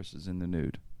services in the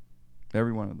nude,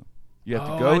 every one of them. You have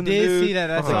to go I in the did nude. see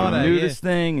that. I It's saw like a that, nudist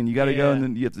thing, and you got to go, Yeah. and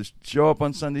then you have to show up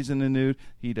on Sundays in the nude.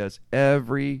 He does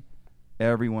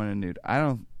everyone in nude. I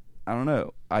don't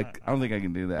know. I don't think I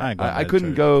can do that. I ain't going to I that couldn't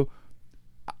church. go.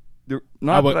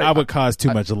 I would cause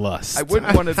too much lust. I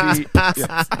wouldn't want to be.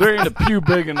 There ain't a pew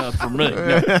big enough for me.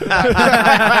 No.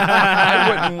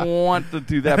 I wouldn't want to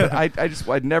do that, but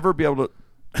I'd never be able to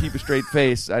keep a straight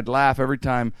face. I'd laugh every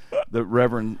time the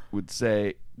Reverend would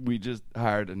say, "We just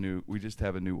have a new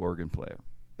organ player."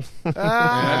 And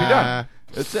I'd be done.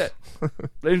 That's it.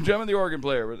 Ladies and gentlemen, the organ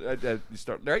player. You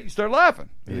start laughing.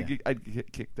 I'd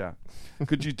get kicked out.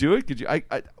 Could you do it? Could you?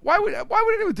 Why would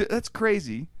anyone do it? That's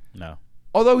crazy. No.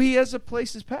 Although he has a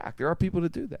places packed, there are people to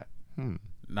do that.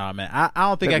 Nah, man. I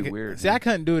don't think That'd I be could. weird, See, man. I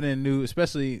couldn't do it in new,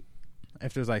 especially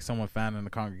if there's like someone found in the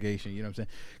congregation. You know what I'm saying?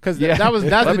 Because Yeah. that's Let the me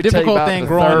tell you difficult about thing the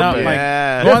growing up. therapy. Like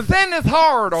Yeah. going, Thin is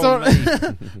hard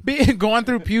on me. going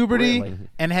through puberty Really?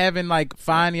 and having like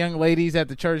fine young ladies at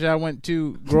the church I went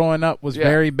to growing up was Yeah.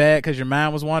 very bad because your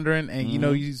mind was wandering and you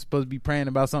know you're supposed to be praying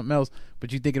about something else,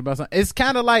 but you're thinking about something. It's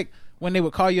kind of like when they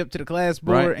would call you up to the class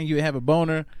board Right. and you would have a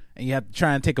boner. And you have to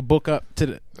try and take a book up to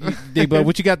the. But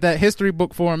what you got that history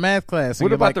book for in math class? And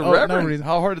What you're about like, the oh, no reverend? reason.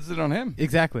 How hard is it on him?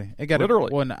 Exactly. It got Literally.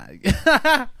 Well, nah. He's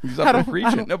I up there don't-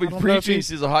 preaching. Nobody's I don't know if preaching. He he's-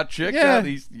 sees a hot chick. Yeah. Out. What are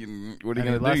you And going he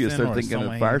to do? lusts You in start or thinking of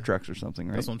someone fire he- trucks or something,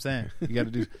 right? That's what I'm saying. You got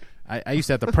to do. I used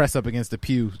to have to press up against the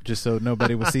pew just so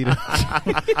nobody would see the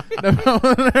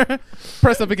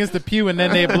press up against the pew, and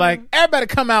then they'd be like, "Everybody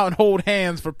come out and hold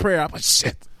hands for prayer." I'm like,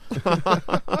 "Shit."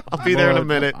 I'll be there in a Lord,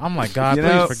 minute. I'm like, God, You please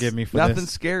know, forgive me for nothing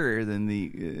this. scarier than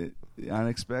the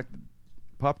unexpected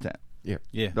pop tent.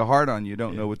 Yeah, The hard on you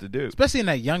don't know what to do. especially in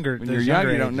that younger. When those you're young,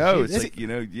 younger you don't ages. know. It's It's- like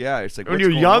it's like When what's you're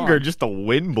going younger, on? just the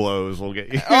wind blows will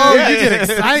get you. oh, you get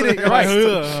excited. You're like, Right.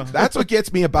 ugh. That's what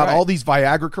gets me about Right. all these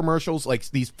Viagra commercials, like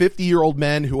these 50-year-old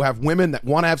men who have women that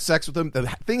want to have sex with them. The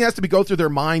thing has to be go through their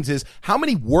minds is, how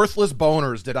many worthless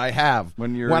boners did I have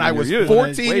When you're I in was your youth?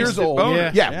 14 years Wasted old?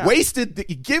 boners. Yeah, wasted.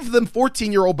 You give them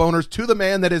 14-year-old boners to the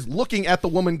man that is looking at the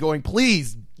woman going,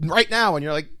 please, right now. And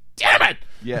you're like, damn it.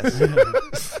 Yes.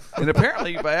 And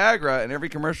apparently Viagra in every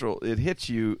commercial, it hits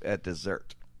you at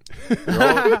dessert.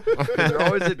 They're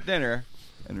always at dinner,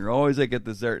 and they're always like at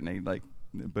dessert, and they like,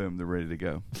 boom, they're ready to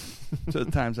go. So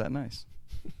the time's that nice.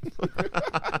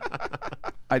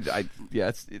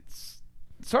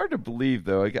 It's hard to believe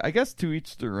though. I guess to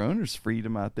each their own. There's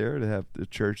freedom out there to have the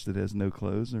church that has no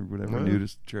clothes or whatever,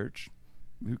 nudist church.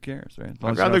 Who cares, right? As long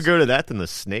I'd as you're rather not- go to that than the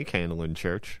snake handling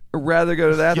church. rather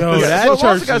go to that. Yo, Yeah, that well, lots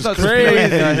church of guys is not crazy,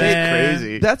 supposed to- man.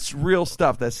 Crazy. That's real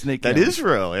stuff. That snake. That handling. is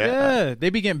real. Yeah. Yeah,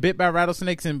 they be getting bit by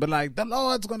rattlesnakes and but like the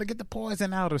Lord's gonna get the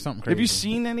poison out or something crazy. Have you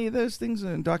seen any of those things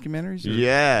in documentaries? Or-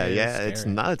 Yeah, it's yeah, it's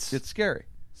scary. nuts. It's scary.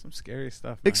 some scary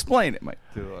stuff? Man. Explain it, Mike,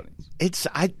 to the audience. It's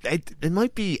it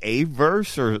might be a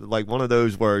verse or like one of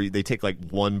those where they take like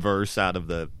one verse out of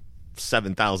the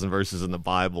 7,000 verses in the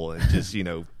Bible and just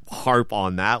harp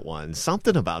on that one.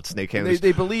 Something about snake handlers.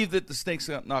 They believe that the snake's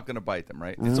not going to bite them,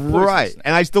 right? It's a poisonous Right. snake.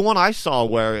 And the one I saw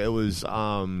where it was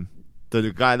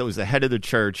the guy that was the head of the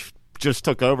church just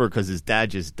took over because his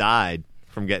dad just died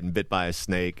from getting bit by a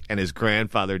snake, and his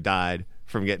grandfather died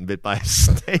from getting bit by a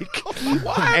snake.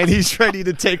 And he's ready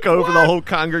to take over the whole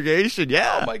congregation.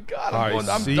 Yeah. Oh my God! I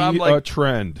I'm see I'm a like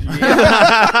trend.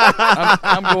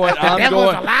 I'm going.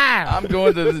 devil's alive. I'm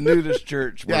going to the nudist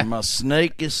church where my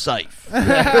snake is safe.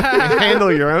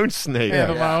 Handle your own snake.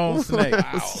 Handle my own snake.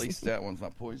 Wow, at least that one's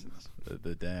not poisonous.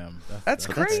 the damn. That's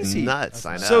crazy. Nuts.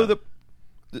 I know. So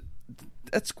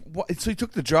that's what. So he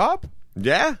took the job.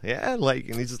 Yeah. Like,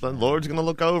 and he's just, the Lord's going to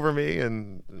look over me,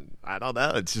 and I don't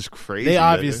know. It's just crazy. They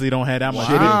obviously don't have that much.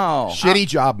 Wow. Shitty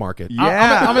job market.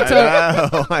 Yeah. I'm gonna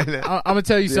tell. I know. I'm gonna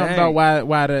tell you something Dang. about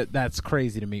why that's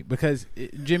crazy to me because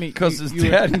Jimmy, Because you- his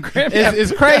you- dad and grandpa.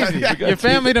 it's crazy. Yeah. Your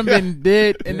family done been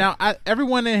dead, and now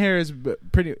everyone in here is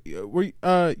pretty.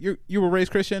 You were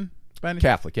raised Christian, Spanish,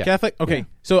 Catholic, yeah. Catholic. Okay,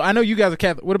 so I know you guys are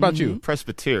Catholic. What about you?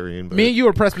 Presbyterian. But Me and you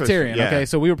were Presbyterian. Christian, yeah. Okay,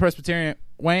 so we were Presbyterian.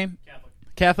 Wayne,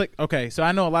 Catholic. Okay, so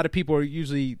I know a lot of people are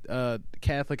usually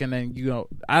Catholic, and then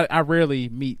I rarely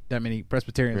meet that many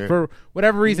Presbyterians. Yeah. For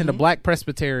whatever reason, the Black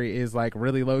Presbytery is like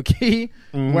really low key.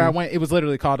 Where I went, it was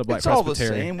literally called a Black It's all the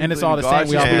Presbytery, same. and it's all the same.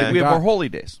 We all Yeah. believe in We have God. our holy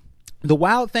days. The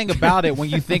wild thing about it, when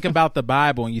you think about the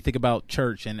Bible and you think about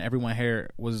church, and everyone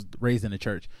here was raised in the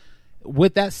church,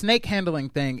 with that snake handling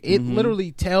thing, it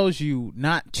literally tells you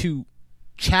not to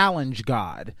challenge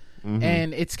God.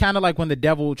 And it's kind of like when the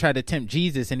devil tried to tempt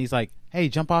Jesus, and he's like, "Hey,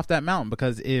 jump off that mountain,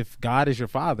 because if God is your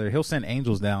father, he'll send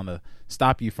angels down to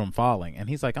stop you from falling." And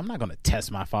he's like, "I'm not going to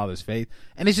test my father's faith."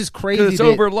 And it's just crazy. Because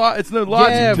that- it's no logic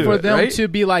yeah, to for it, them right? to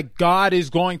be like, God is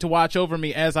going to watch over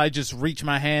me as I just reach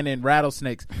my hand in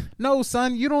rattlesnakes. No,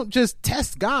 son, you don't just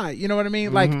test God. You know what I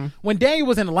mean? Like when Daniel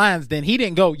was in the lion's den, he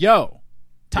didn't go, "Yo,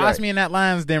 toss Right. me in that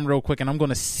lion's den real quick, and I'm going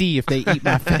to see if they eat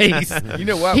my face." You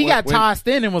know what? He When- got when- tossed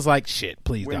in and was like, "Shit,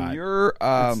 please, When God." you're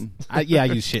I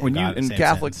use shit. when you God in same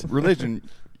Catholic sentence. religion,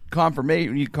 confirmation,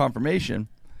 you need confirmation,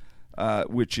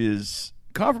 which is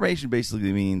confirmation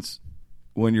basically means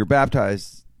when you're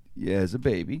baptized as a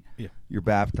baby, you're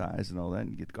baptized and all that,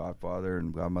 and you get Godfather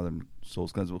and Godmother and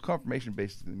soul's cleansed. Well, confirmation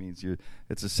basically means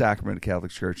it's a sacrament of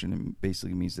Catholic Church, and it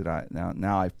basically means that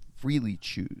I freely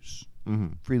choose.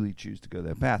 Freely choose to go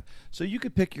that path. So you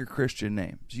could pick your Christian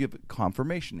name. So you have a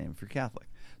confirmation name if you're Catholic.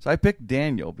 So I picked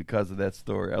Daniel because of that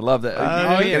story. I love that.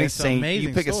 Oh, You pick yeah, a it's an saint. amazing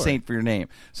You pick a story. saint for your name.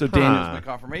 So Daniel's my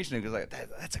confirmation name because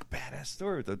that's a badass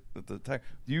story with the tiger.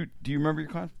 Do you remember your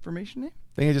confirmation name?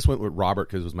 I think I just went with Robert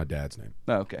because it was my dad's name.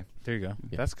 Oh, okay. There you go.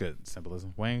 That's good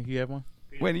symbolism. Wayne, you have one?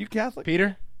 Wait, are you Catholic?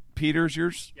 Peter? Peter's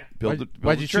yours. Yeah. Build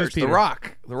Why'd the you choose church. Peter? The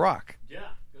Rock. The Rock. Yeah,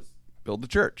 because Build the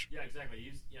church. yeah, exactly.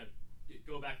 He's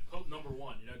go back Pope number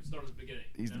 1. Start at the beginning.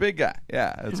 He's the big guy.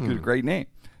 Yeah, that's a good, great name.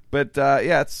 But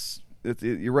yeah,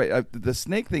 you're right. The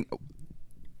snake thing.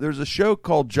 There's a show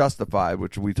called Justified,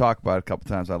 which we talked about a couple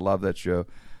times. I love that show.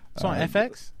 It's on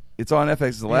FX? It's on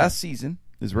FX. The last season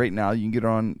is right now. You can get it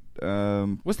on.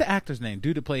 What's the actor's name?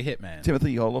 Dude to play Hitman.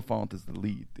 Timothy Oliphant is the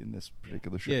lead in this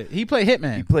particular show. Yeah, he played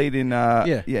Hitman. He played in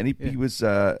Yeah. and he was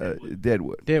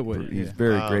Deadwood. Deadwood, He's yeah.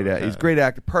 very great at. He's a great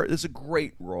actor. This is a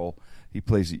great role. He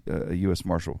plays a U.S.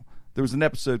 Marshal. There was an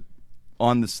episode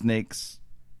on the snakes.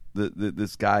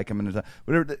 This guy coming into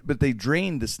whatever, but they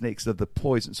drained the snakes of the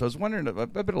poison. So I was wondering, I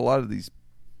bet a lot of these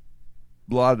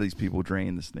people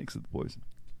drain the snakes of the poison.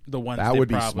 The ones That would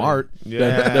be probably- smart.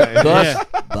 Thus,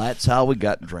 that's how we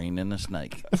got draining the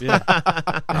snake. Yeah.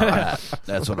 All right.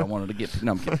 That's what I wanted to get to.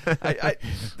 No, I'm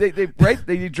kidding.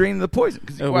 They drain the poison.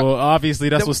 'Cause Well, obviously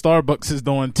that's what Starbucks is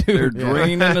doing they're too.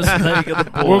 draining the snake of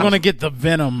the poison. We're gonna get the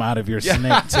venom out of your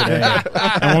snake today,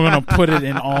 and we're gonna put it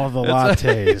in all the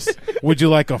lattes. Would you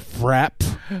like a frap?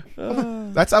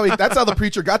 That's how the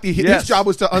preacher got Yes. his job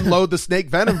was to unload the snake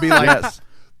venom. And be like, Yes.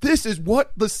 This is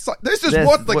what That's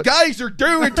the guys are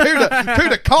doing to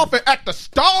the coffee at the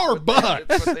Starbucks.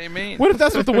 That's what they mean. What if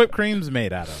that's what the whipped cream's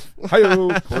made out of?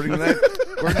 According to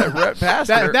that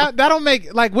pastor. That'll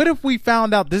make like. What if we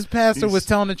found out this pastor was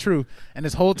telling the truth, and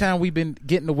this whole time we've been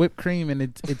getting the whipped cream, and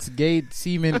it's gay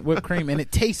semen whipped cream, and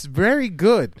it tastes very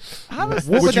good. What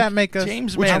would that make us?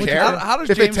 James would you Man, care? how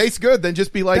does If James it tastes good, then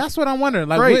just be like, That's what I'm wondering.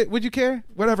 Like, Right. would you care?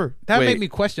 whatever. That Wait, made me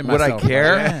question would myself. I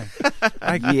care? Yeah.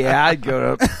 Yeah, I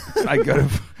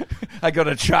go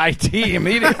to chai tea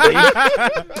immediately.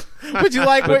 Would you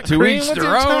like But whipped to cream? each with their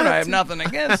your own. chai I have tea? nothing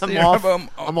against it.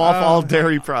 I'm off all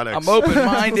dairy products. I'm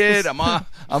open-minded.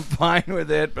 I'm fine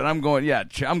with it, but I'm going. Yeah,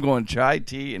 I'm going chai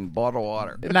tea and bottled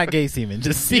water. Not gay semen,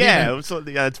 just semen.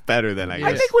 Yeah, it's better than I I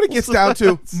guess. think when it gets down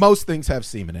to most things have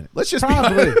semen in it. Let's just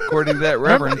Probably. be According to that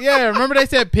reverend. Remember they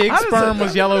said pig How does sperm that-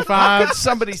 was yellow How 5? could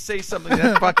somebody say something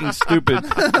that fucking stupid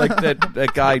like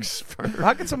that guy?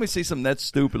 How can somebody say something that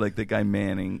stupid like that guy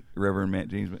Manning, Reverend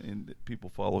James, and people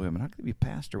follow him? And how can he be a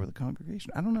pastor with a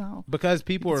congregation? I don't know how. Because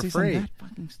people You are can say something afraid. that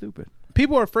fucking stupid.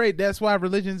 People are afraid. That's why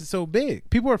religion is so big.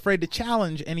 People are afraid to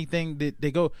challenge anything that they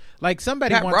go. Like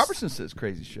somebody Pat wants. Robertson says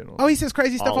crazy shit. Oh, he says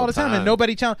crazy stuff All all the the time, time. and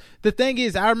nobody challenge. The thing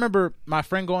is, I remember my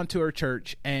friend going to her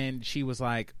church, and she was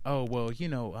like, "Oh, well,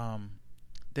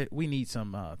 that we need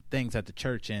some things at the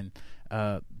church, and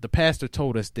the pastor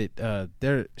told us that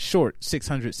they're short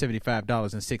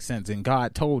 $675.06, and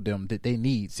God told them that they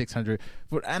need $600."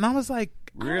 And I was like,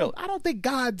 Really? I don't think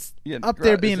God's Yeah, up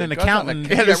there God- being an God's not accountant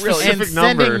a- yeah, that really- and specific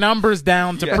sending number. numbers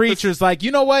down to Yes. preachers. Like,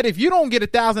 you know what? If you don't get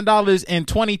 $1,000 and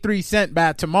 23 cents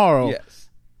by tomorrow. Yes.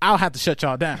 I'll have to shut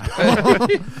y'all down.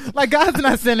 Like God's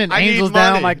not sending I need angels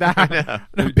down money. like that.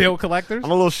 The bill collectors.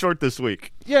 I'm a little short this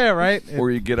week. Yeah, right.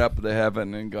 Or you get up to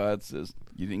heaven and God says,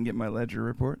 "You didn't get my ledger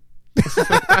report."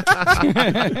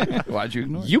 Why'd you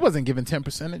ignore it? You wasn't giving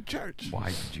 10% at church.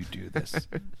 Why did you do this?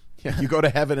 you go to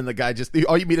heaven and the guy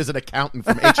all you meet is an accountant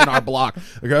from H&R Block.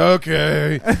 Like,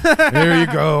 okay, here you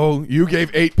go. You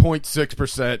gave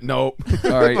 8.6%. Nope.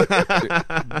 All right,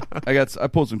 I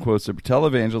pulled some quotes there.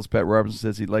 Televangelist Pat Robertson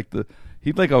says he'd like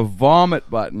a vomit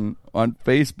button on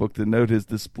Facebook to note his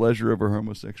displeasure over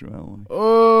homosexuality.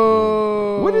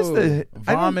 Oh, What is the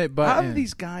vomit button? How do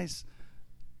these guys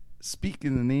speak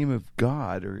in the name of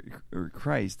God or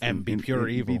Christ And be pure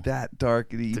evil? Be that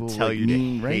dark and evil, To tell like you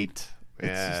mean, to right? hate. It's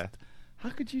Yeah. just, how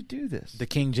could you do this? The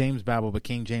King James Bible, but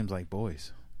King James like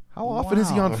boys. How often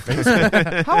is he on Wow.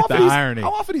 Facebook? The irony.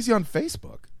 How often is he on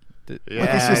Facebook? Yeah,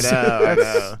 I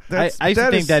know. I used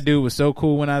to think that dude was so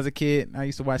cool when I was a kid. I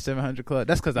used to watch 700 Club.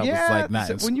 That's because I was like not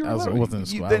in when you were I little, wasn't in you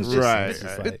school. I then was just- Right, it's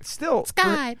just right. like, But still,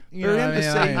 Scott. You for know him what I to mean?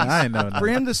 say, I didn't know for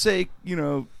nothing. him to say,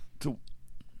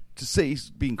 to say he's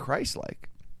being Christ-like,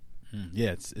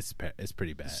 Yeah, it's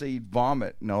pretty bad. say he'd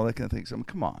vomit and all that kind of thing. So, I mean,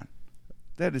 come on,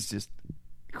 that is just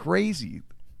crazy.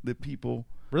 That people.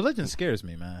 Religion scares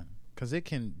me, man, because it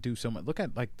can do so much. Look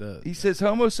at like He says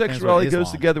homosexuality Islam.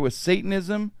 goes together with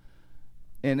Satanism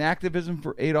and activism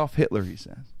for Adolf Hitler. He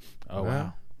says oh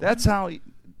wow. that's how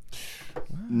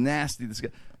nasty this guy.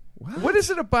 What is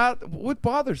it about? What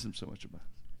bothers him so much about?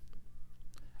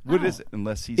 What is it?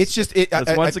 Unless he's It's just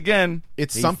once again,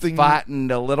 it's he's something- fighting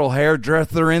the little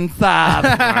hairdresser inside.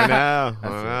 I know.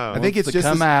 I think it's to just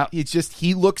come out. It's just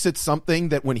he looks at something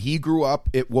that when he grew up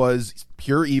it was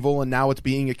pure evil, and now it's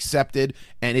being accepted,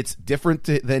 and it's different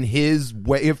than his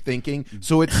way of thinking.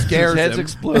 So it scares head's him.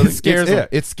 exploding. It scares him.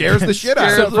 It scares the shit out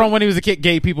of So him. from when he was a kid,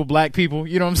 gay people, black people,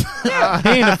 you know what I'm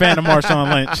saying? He ain't a fan of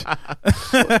Marshawn Lynch.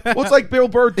 Well, it's like Bill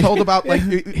Burr told about like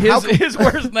His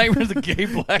worst nightmare is a gay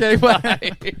black guy.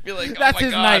 He'd be like, oh That's my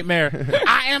his God. nightmare.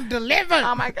 I am delivered.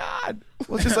 Oh my God.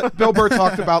 Well, it's just like Bill Burr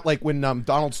talked about, like when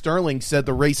Donald Sterling said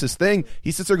the racist thing.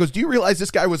 He sits there and goes, "Do you realize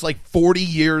this guy was like 40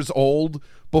 years old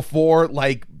before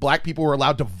like black people were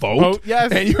allowed to vote?"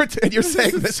 Yes. and you're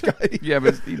saying this guy. Yeah,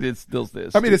 but he did still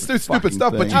this. I mean, it's still stupid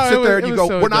stuff, but you Oh, sit it there was- and you it go, was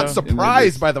so "We're not dumb.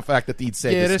 surprised by the fact that he'd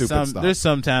say Yeah, this there's stupid stuff." there's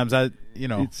sometimes I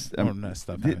It's that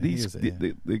stuff. these.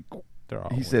 They're all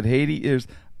He said Haiti is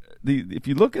the. If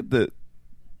you look at the,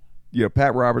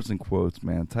 Pat Robertson quotes,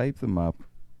 man, type them up.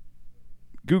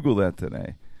 Google that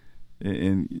today,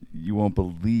 and you won't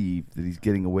believe that he's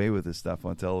getting away with this stuff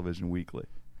on television weekly.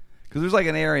 Because there's like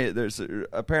an area. There's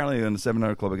apparently on the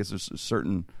 700 Club. I guess there's a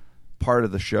certain part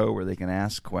of the show where they can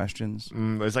ask questions.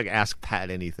 It's like Ask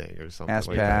Pat anything or something. Ask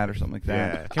like Pat that. or something like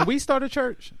that. Yeah. Can we start a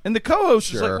church? And the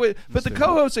co-host is Sure. like, wait, but the Let's do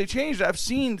co-hosts, they changed it. I've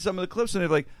seen some of the clips, and they're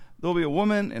like, there'll be a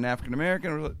woman, an African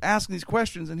American, asking these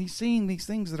questions, and he's seeing these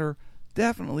things that are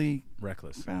definitely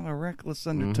Reckless. found a reckless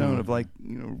undertone of like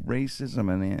racism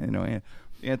and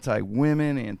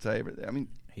anti-women, anti-everything. I mean,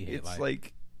 He hate it's life.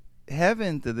 like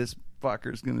heaven to this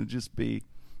fucker's going to just be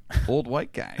old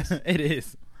white guys, It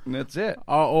is. and that's it.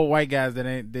 All old white guys that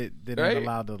ain't Right.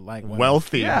 allowed to like women.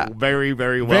 Wealthy, Yeah. very,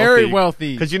 very wealthy. Very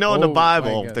wealthy. Because you know in the Old white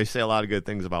Bible guys. they say a lot of good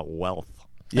things about wealth.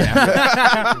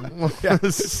 yeah,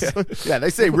 they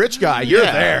say rich guy, you're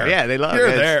Yeah, there. Yeah, they love You're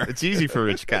it. there. It's easy for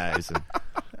rich guys.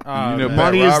 Oh, You know, man. Pat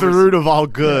Money is the Robertson- root of all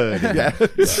good.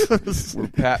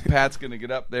 Where Pat's going to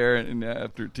get up there, and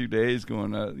after 2 days,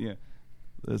 going,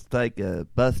 let's take a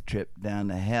bus trip down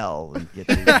to hell and get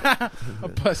the a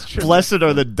bus trip. Blessed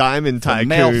are the diamond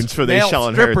tycoons, for they male shall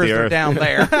inherit strippers the are earth. down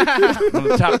there on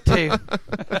the top two.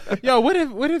 Yo, what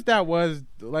if that was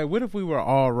like? What if we were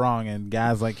all wrong and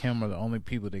guys like him are the only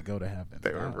people that go to heaven?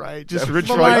 They were right. Just rich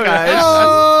But white like, guys.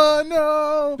 oh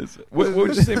no! What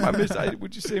would you say,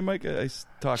 Would you say, Mike? I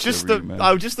talked Just over the you,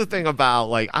 man. just the thing about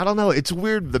like I don't know. It's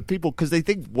weird that people because they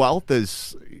think wealth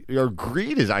is or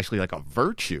greed is actually like a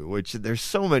virtue, which there's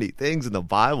so many things in the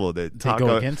Bible that talk go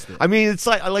about. against it. I mean, it's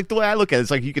like the way I look at it.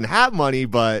 It's like you can have money,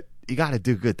 but you got to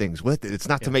do good things with it. It's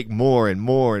not to make more and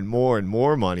more and more and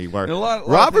more money. Where And a lot of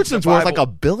Robertson's things in the worth like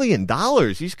Bible- $1 billion.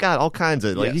 He's got all kinds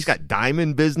of like Yes. he's got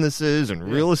diamond businesses and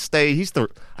real estate.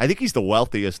 I think he's the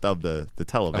wealthiest of the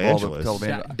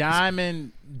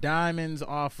televangelists. Diamonds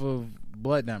off of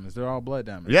blood diamonds. They're all blood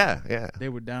diamonds. Yeah. They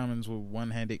were diamonds with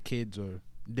one-handed kids or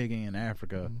digging in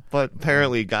Africa. But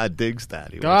apparently God digs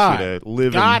that. He wants you to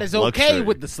live God in is okay luxury.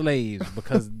 with the slaves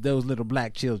because those little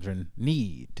black children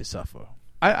need to suffer.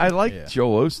 I like Yeah.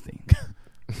 Joel Osteen.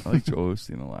 I like Joel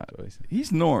Osteen a lot.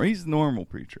 He's He's a normal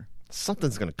preacher.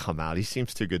 Something's going to come out. He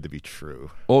seems too good to be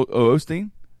true. Osteen?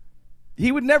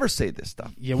 He would never say this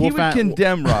stuff. Yeah, he we'll would find-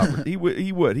 condemn Robert. He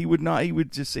would not. He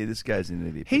would just say this guy's an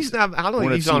idiot. He's not. I don't When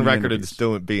think I've he's seen on him record interviews.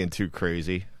 as being too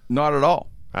crazy. Not at all.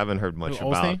 I haven't heard much Who,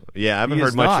 about. Osteen? Yeah, I haven't He heard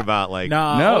is much not. about like.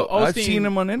 No, I've Osteen- seen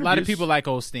him on A lot of interviews. people like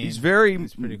Osteen. He's very,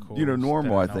 pretty cool.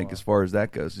 normal. I That I think know as of. far as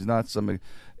that goes, he's not some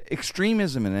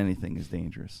extremism in anything is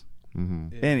dangerous.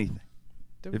 Anything.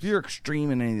 There If was- you're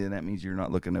extreme in anything, that means you're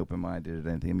not looking open-minded at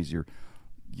anything. It means you're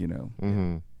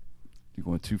you're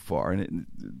going too far.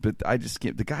 But I just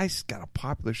can't. The guy's got a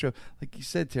popular show, like you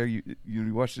said, Terry.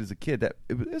 You watched it as a kid.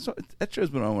 That show's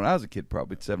been on when I was a kid,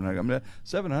 probably 700. I mean,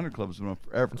 700 Club has been on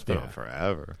forever. It's been on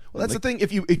forever. Well, that's the thing.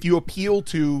 If you appeal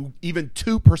to even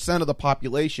 2% of the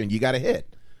population, you got to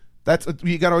hit. That's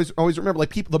you got to always remember.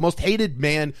 Like people, the most hated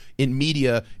man in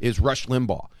media is Rush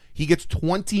Limbaugh. He gets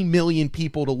 20 million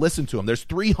people to listen to him. There's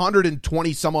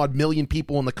 320 some odd million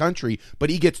people in the country, but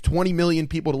he gets 20 million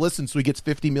people to listen, so he gets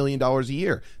 $50 million a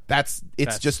year. It's That's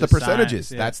just just the percentages.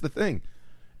 science, yeah. That's the thing,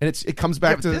 and it comes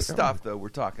back to this stuff though. We're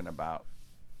talking about.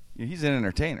 He's an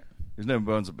entertainer. There's no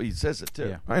bones. But he says it too.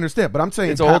 Yeah. I understand, but I'm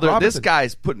saying It's Pat older. This Robertson-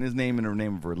 guy's putting his name in the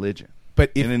name of religion,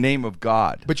 But in the name of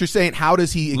God. But you're saying, how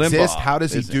does he exist? Limbaugh How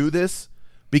does he isn't. do this?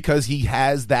 Because he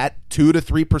has that 2 to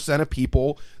 3% of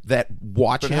people that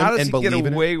watch But him how does and he believe get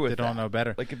in away it. with They don't that? know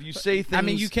better. Like if you say things, I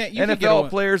mean, you can't get NFL away-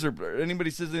 players or anybody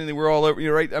says anything, we're all over.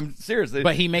 You're right. I'm serious.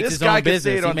 But he makes This his guy own can say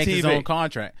business. it He on makes his TV. own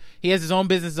contract. He has his own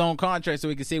business, his own contract, so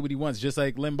he can say what he wants, just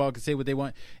like Limbaugh can say what they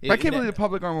want. I can't believe the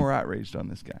public are more outraged on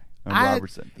this guy, on I-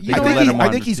 Robertson. you I know think, what?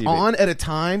 I think he's TV. on at a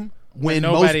time when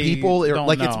most nobody people are, don't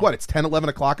like know. it's what, it's 10, 11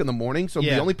 o'clock in the morning, so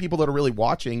Yeah. the only people that are really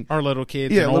watching Or little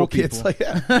kids. yeah, and little old kids people. like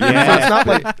yeah. Yeah. So it's not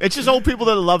like It's just old people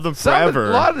that love them forever.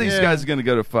 A lot of these Yeah. guys are going to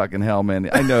go to fucking hell, man.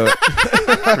 I know it.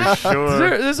 for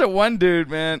sure. There's a one dude,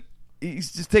 man.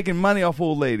 He's just taking money off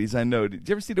old ladies. I know. Did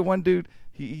you ever see the one dude?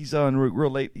 He's on real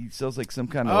late. He sells like some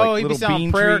kind of Oh, like he be little selling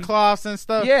bean prayer tree. cloths and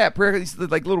stuff. Yeah, prayer. He's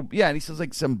like little. Yeah, and he sells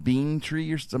like some bean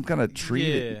tree or some kind of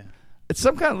tree. Yeah. It's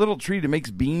some kind of little tree that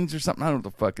makes beans or something. I don't know what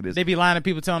the fuck it is. They be lying to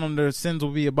people, telling them their sins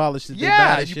will be abolished. If they buy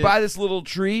Yeah, that you shit. buy this little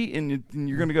tree and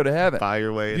you're going to go to heaven. Buy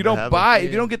your way If you into don't heaven. buy, if Yeah.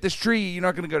 you don't get this tree, you're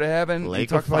not going to go to heaven.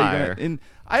 Lake You of talk about you're fire. gonna- and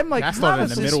I'm like, I how started in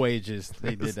does the this- Middle Ages.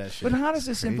 They did that shit. But how does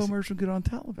this infomercial get on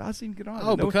television? How does it even get on?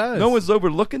 Oh, because- no one's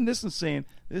overlooking this and saying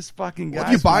this fucking guy.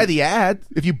 if you buy the ad,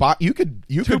 if you buy, you could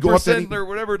go up to any, 2% or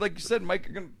whatever, like you said, Mike,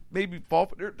 you're gonna maybe fall.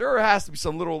 There has to be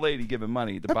some little lady giving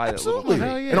money to buy that absolutely. little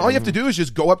Hell tree. yeah. And all you have to do is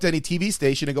just go up to any TV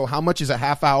station and go, how much is a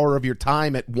half hour of your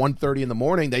time at 1:30 in the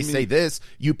morning? They say this,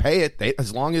 you pay it.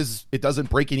 As long as it doesn't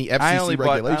break any FCC I only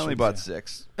regulations. bought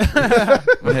 6. I'm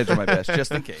hedging my best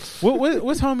just in case.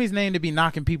 What's homie's name to be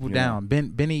knocking people down?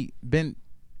 Ben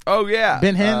Oh yeah,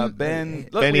 Ben Hen- Ben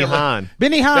Benny Hahn.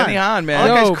 Benny Hahn. Benny Hahn, man.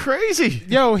 That Yo, guy's crazy.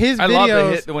 Yo, his I videos. love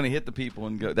the hit when he hit the people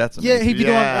and go. That's Yeah, amazing. he be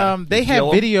Yeah. doing. They He have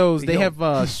kill 'em? videos. He They kill have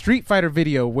a Street Fighter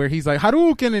video where he's like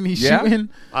Hadouken and he's Yeah? shooting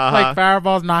like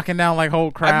fireballs, knocking down like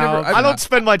whole crowds. I've I don't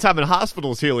spend my time in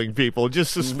hospitals healing people,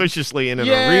 just suspiciously in an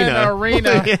yeah, arena. an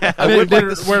arena. Yeah. I would like to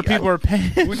where see- people are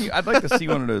paying. I'd like to see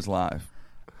one of those live.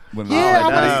 When Yeah, I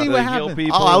wanna they see what heal happens.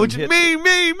 people Oh, I would and just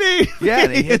me. Yeah,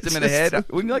 and he hits them in the It's head.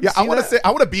 Wouldn't you like Yeah, to see I want to that? say, I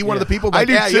want to be one of the people. Like, I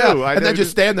do yeah, too. yeah. I and then do.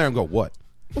 just stand there and go, what?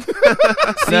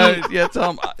 No, yeah,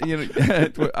 tell him.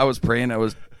 I was praying. I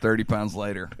was 30 pounds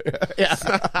lighter.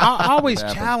 I always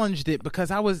happened. challenged it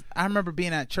because I remember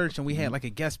being at church and we had like a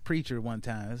guest preacher one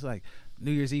time. It was like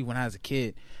New Year's Eve when I was a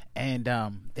kid, and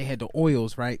they had the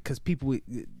oils, right? Because people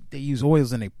they use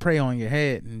oils and they pray on your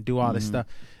head and do all this stuff.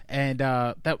 And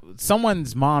that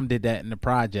someone's mom did that in the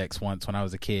projects once when I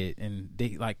was a kid, and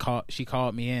they she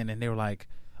called me in and they were like,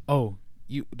 "Oh,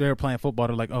 they were playing football.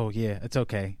 They're like, oh yeah, it's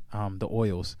okay. The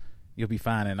oils, you'll be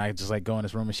fine." And I just like go in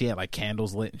this room and she had like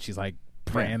candles lit and she's like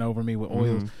praying over me with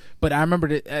oils. But I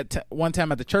remember that one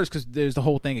time at the church, because there's the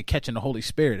whole thing of catching the Holy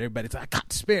Spirit. Everybody's like, I caught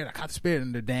the Spirit,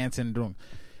 and they're dancing and doing.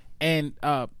 And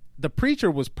the preacher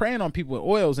was praying on people with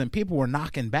oils, and people were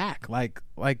knocking back like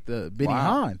the Benny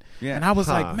Hahn. Yeah. And I was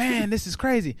like, man, this is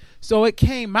crazy. So it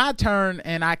came my turn,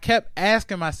 and I kept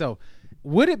asking myself,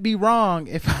 would it be wrong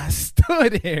if I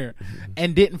stood here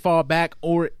and didn't fall back,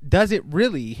 or does it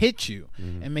really hit you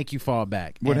and make you fall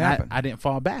back? What And happened? I didn't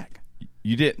fall back.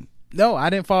 You didn't. No, I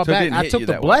didn't fall So it back. didn't I hit took you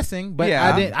the that way. blessing, but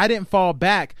Yeah. I didn't fall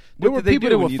back. There What were did they people do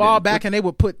that when would you fall didn't? back and they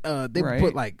would put Right.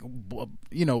 put like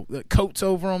coats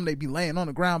over them. They'd be laying on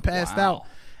the ground passed out.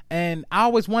 And I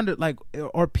always wondered, like,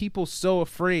 are people so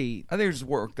afraid? I think it was just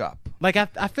worked up. Like I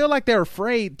feel like they're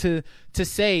afraid to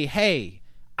say, hey,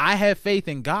 I have faith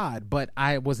in God, but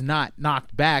I was not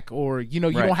knocked back, or you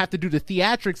Right. don't have to do the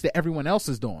theatrics that everyone else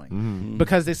is doing,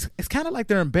 because it's kind of like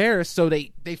they're embarrassed, so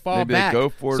they fall Maybe they back go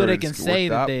for it, so or they it's can say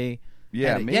worked that up. they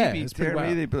Yeah, had it. maybe. it's pretty Terry,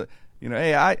 wild. maybe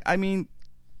hey, I mean,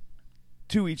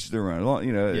 to each their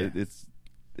own. It's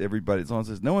everybody, as long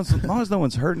as no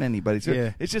one's hurting anybody. So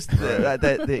Yeah. it's just I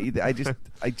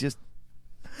just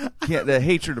can't, the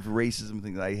hatred of racism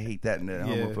thing. I hate that, and the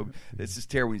homophobia. It's just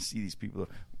terrible when you see these people.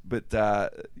 But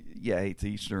yeah, hey, to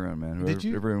each their own, man. Whoever, Did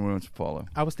you- everyone wants to follow.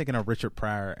 I was thinking of Richard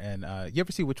Pryor, and you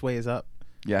ever see Which Way Is Up?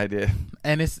 Yeah, I did.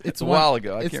 And it's a while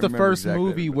ago. I It's can't the remember first exactly.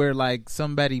 movie where like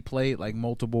somebody played like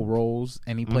multiple roles,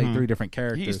 and he played 3 different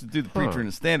characters. He used to do the preacher in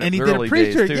the stand-up And he in did a the early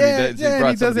preacher, days too. yeah, he and brought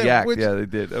he some does of the it, act. which- Yeah, they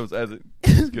did. That was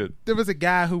good. There was a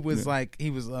guy who was like,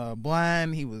 he was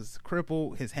blind, he was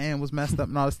crippled, his hand was messed up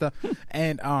and all this stuff.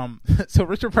 And so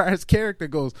Richard Pryor's character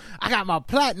goes, I got my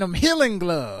platinum healing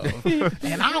glove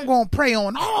and I'm going to pray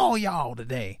on all y'all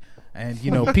today. And,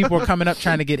 people are coming up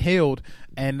trying to get healed.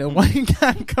 And the one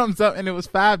guy comes up, and it was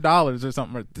 $5 or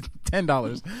something, or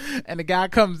 $10. And the guy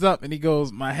comes up, and he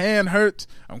goes, my hand hurts.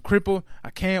 I'm crippled. I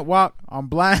can't walk. I'm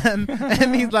blind.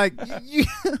 And he's like, you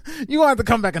want to have to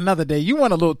come back another day. You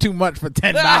want a little too much for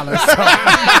 $10. So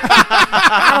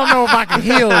I don't know if I can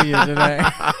heal you today.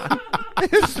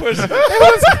 It was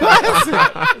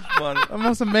classic. Funny. The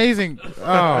most amazing. Oh,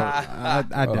 I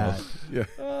died. Yeah.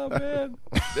 Oh man,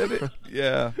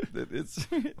 it's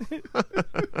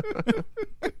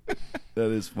that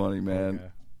is funny,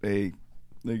 man. Hey,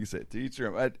 like you said, to each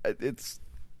their own. It's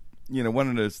one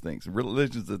of those things.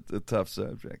 Religion's a tough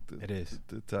subject. It is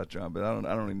to touch on, but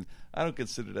I don't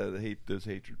consider that those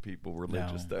hatred people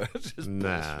religious though. It's just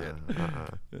bullshit.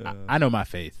 I know my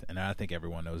faith, and I think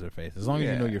everyone knows their faith. As long as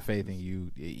you know your faith, and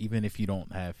even if you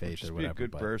don't have faith just or whatever, be a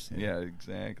good person. Yeah,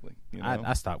 exactly.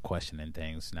 I stop questioning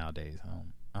things nowadays.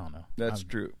 I don't know. That's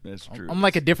true. That's true. I'm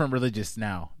like a different religious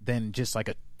now than just like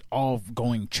a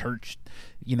all-going church,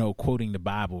 quoting the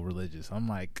Bible religious. I'm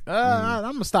like, I'm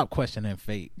gonna stop questioning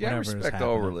fate. Yeah, I whatever is respect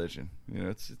all happening. religion.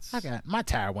 It's. My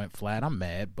tire went flat. I'm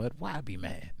mad, but why be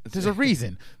mad? There's a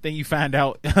reason. Then you find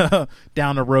out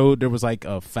down the road there was like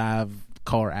a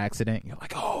 5-car accident. You're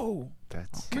like, oh,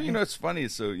 That's okay. It's funny.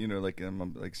 So like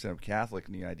I'm Catholic,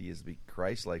 and the idea is to be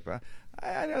Christ-like. But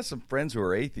I know some friends who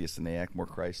are atheists, and they act more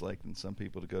Christ-like than some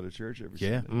people to go to church every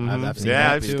Sunday. I've seen yeah,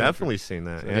 that I've too. definitely seen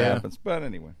that. So Yeah. it happens. But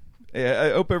anyway, I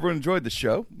hope everyone enjoyed the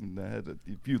show. And I had a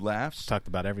few laughs Talked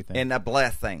about everything. and a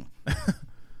blessing.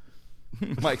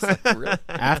 Mike's like, really?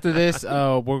 After this,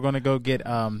 we're gonna go get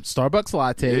Starbucks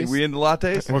lattes. Hey, we in the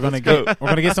lattes? We're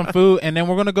gonna get some food, and then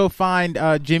we're gonna go find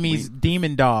Jimmy's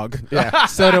demon dog,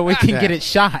 so that we can get it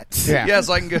shot. Yeah. Yeah,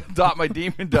 so I can go adopt my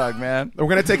demon dog, man. We're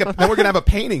gonna then we're gonna have a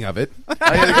painting of it.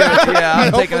 I'm taking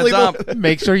a Hopefully dump.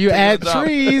 Make sure you add dog.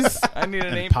 trees. I need a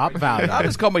name. Pop for it. value. I'll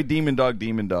just call my demon dog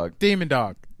Demon Dog. Demon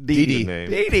dog. Dee Name.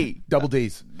 Dee. Double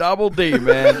D's. Double D,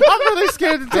 man. I'm really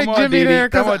scared to take Come on, Jimmy Dee Dee. there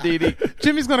Come on, because Dee Dee.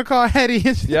 Jimmy's gonna call Hetty.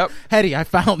 Yep. Hetty, I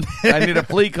found it. I need a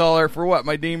flea collar for what?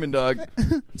 My demon dog.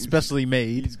 Specially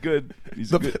made. He's good.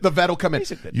 He's The good. vet will come in. a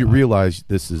good You realize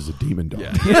this is a demon dog.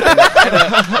 I'd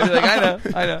be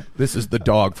like, I know. This is the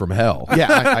dog from hell. Yeah,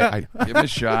 I Give him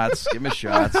his shots.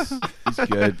 He's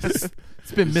good.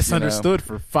 It's been misunderstood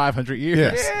for 500 years.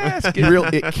 yes.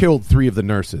 It killed 3 of the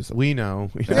nurses. We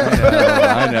know.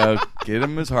 I know. Get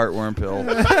him his heartworm pill.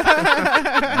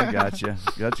 I got you.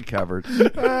 Got you covered.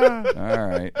 All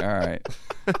right.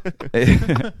 Hey.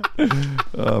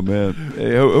 Oh, man.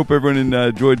 Hey, hope everyone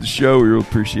enjoyed the show. We really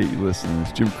appreciate you listening.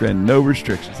 It's Jim Crenn, No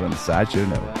Restrictions on the Sideshow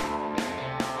Network.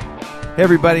 Hey,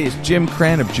 everybody. It's Jim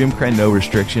Crenn of Jim Crenn, No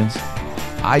Restrictions.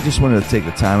 I just wanted to take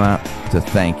the time out to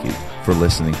thank you for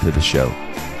listening to the show.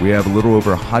 We have a little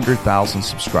over 100,000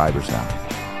 subscribers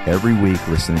now, every week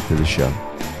listening to the show.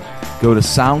 Go to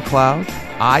SoundCloud,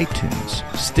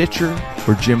 iTunes, Stitcher,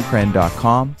 or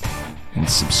jimcrenn.com and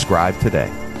subscribe today.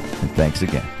 And thanks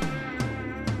again.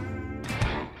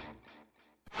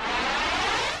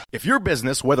 If your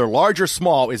business, whether large or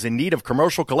small, is in need of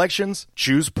commercial collections,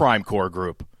 choose Primecore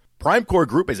Group. Primecore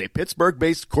Group is a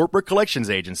Pittsburgh-based corporate collections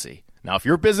agency. Now, if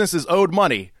your business is owed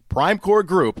money, Primecore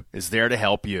Group is there to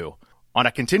help you. On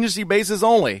a contingency basis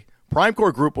only,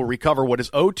 Primecore Group will recover what is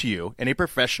owed to you in a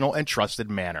professional and trusted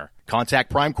manner.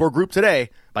 Contact Primecore Group today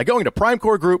by going to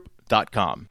primecoregroup.com.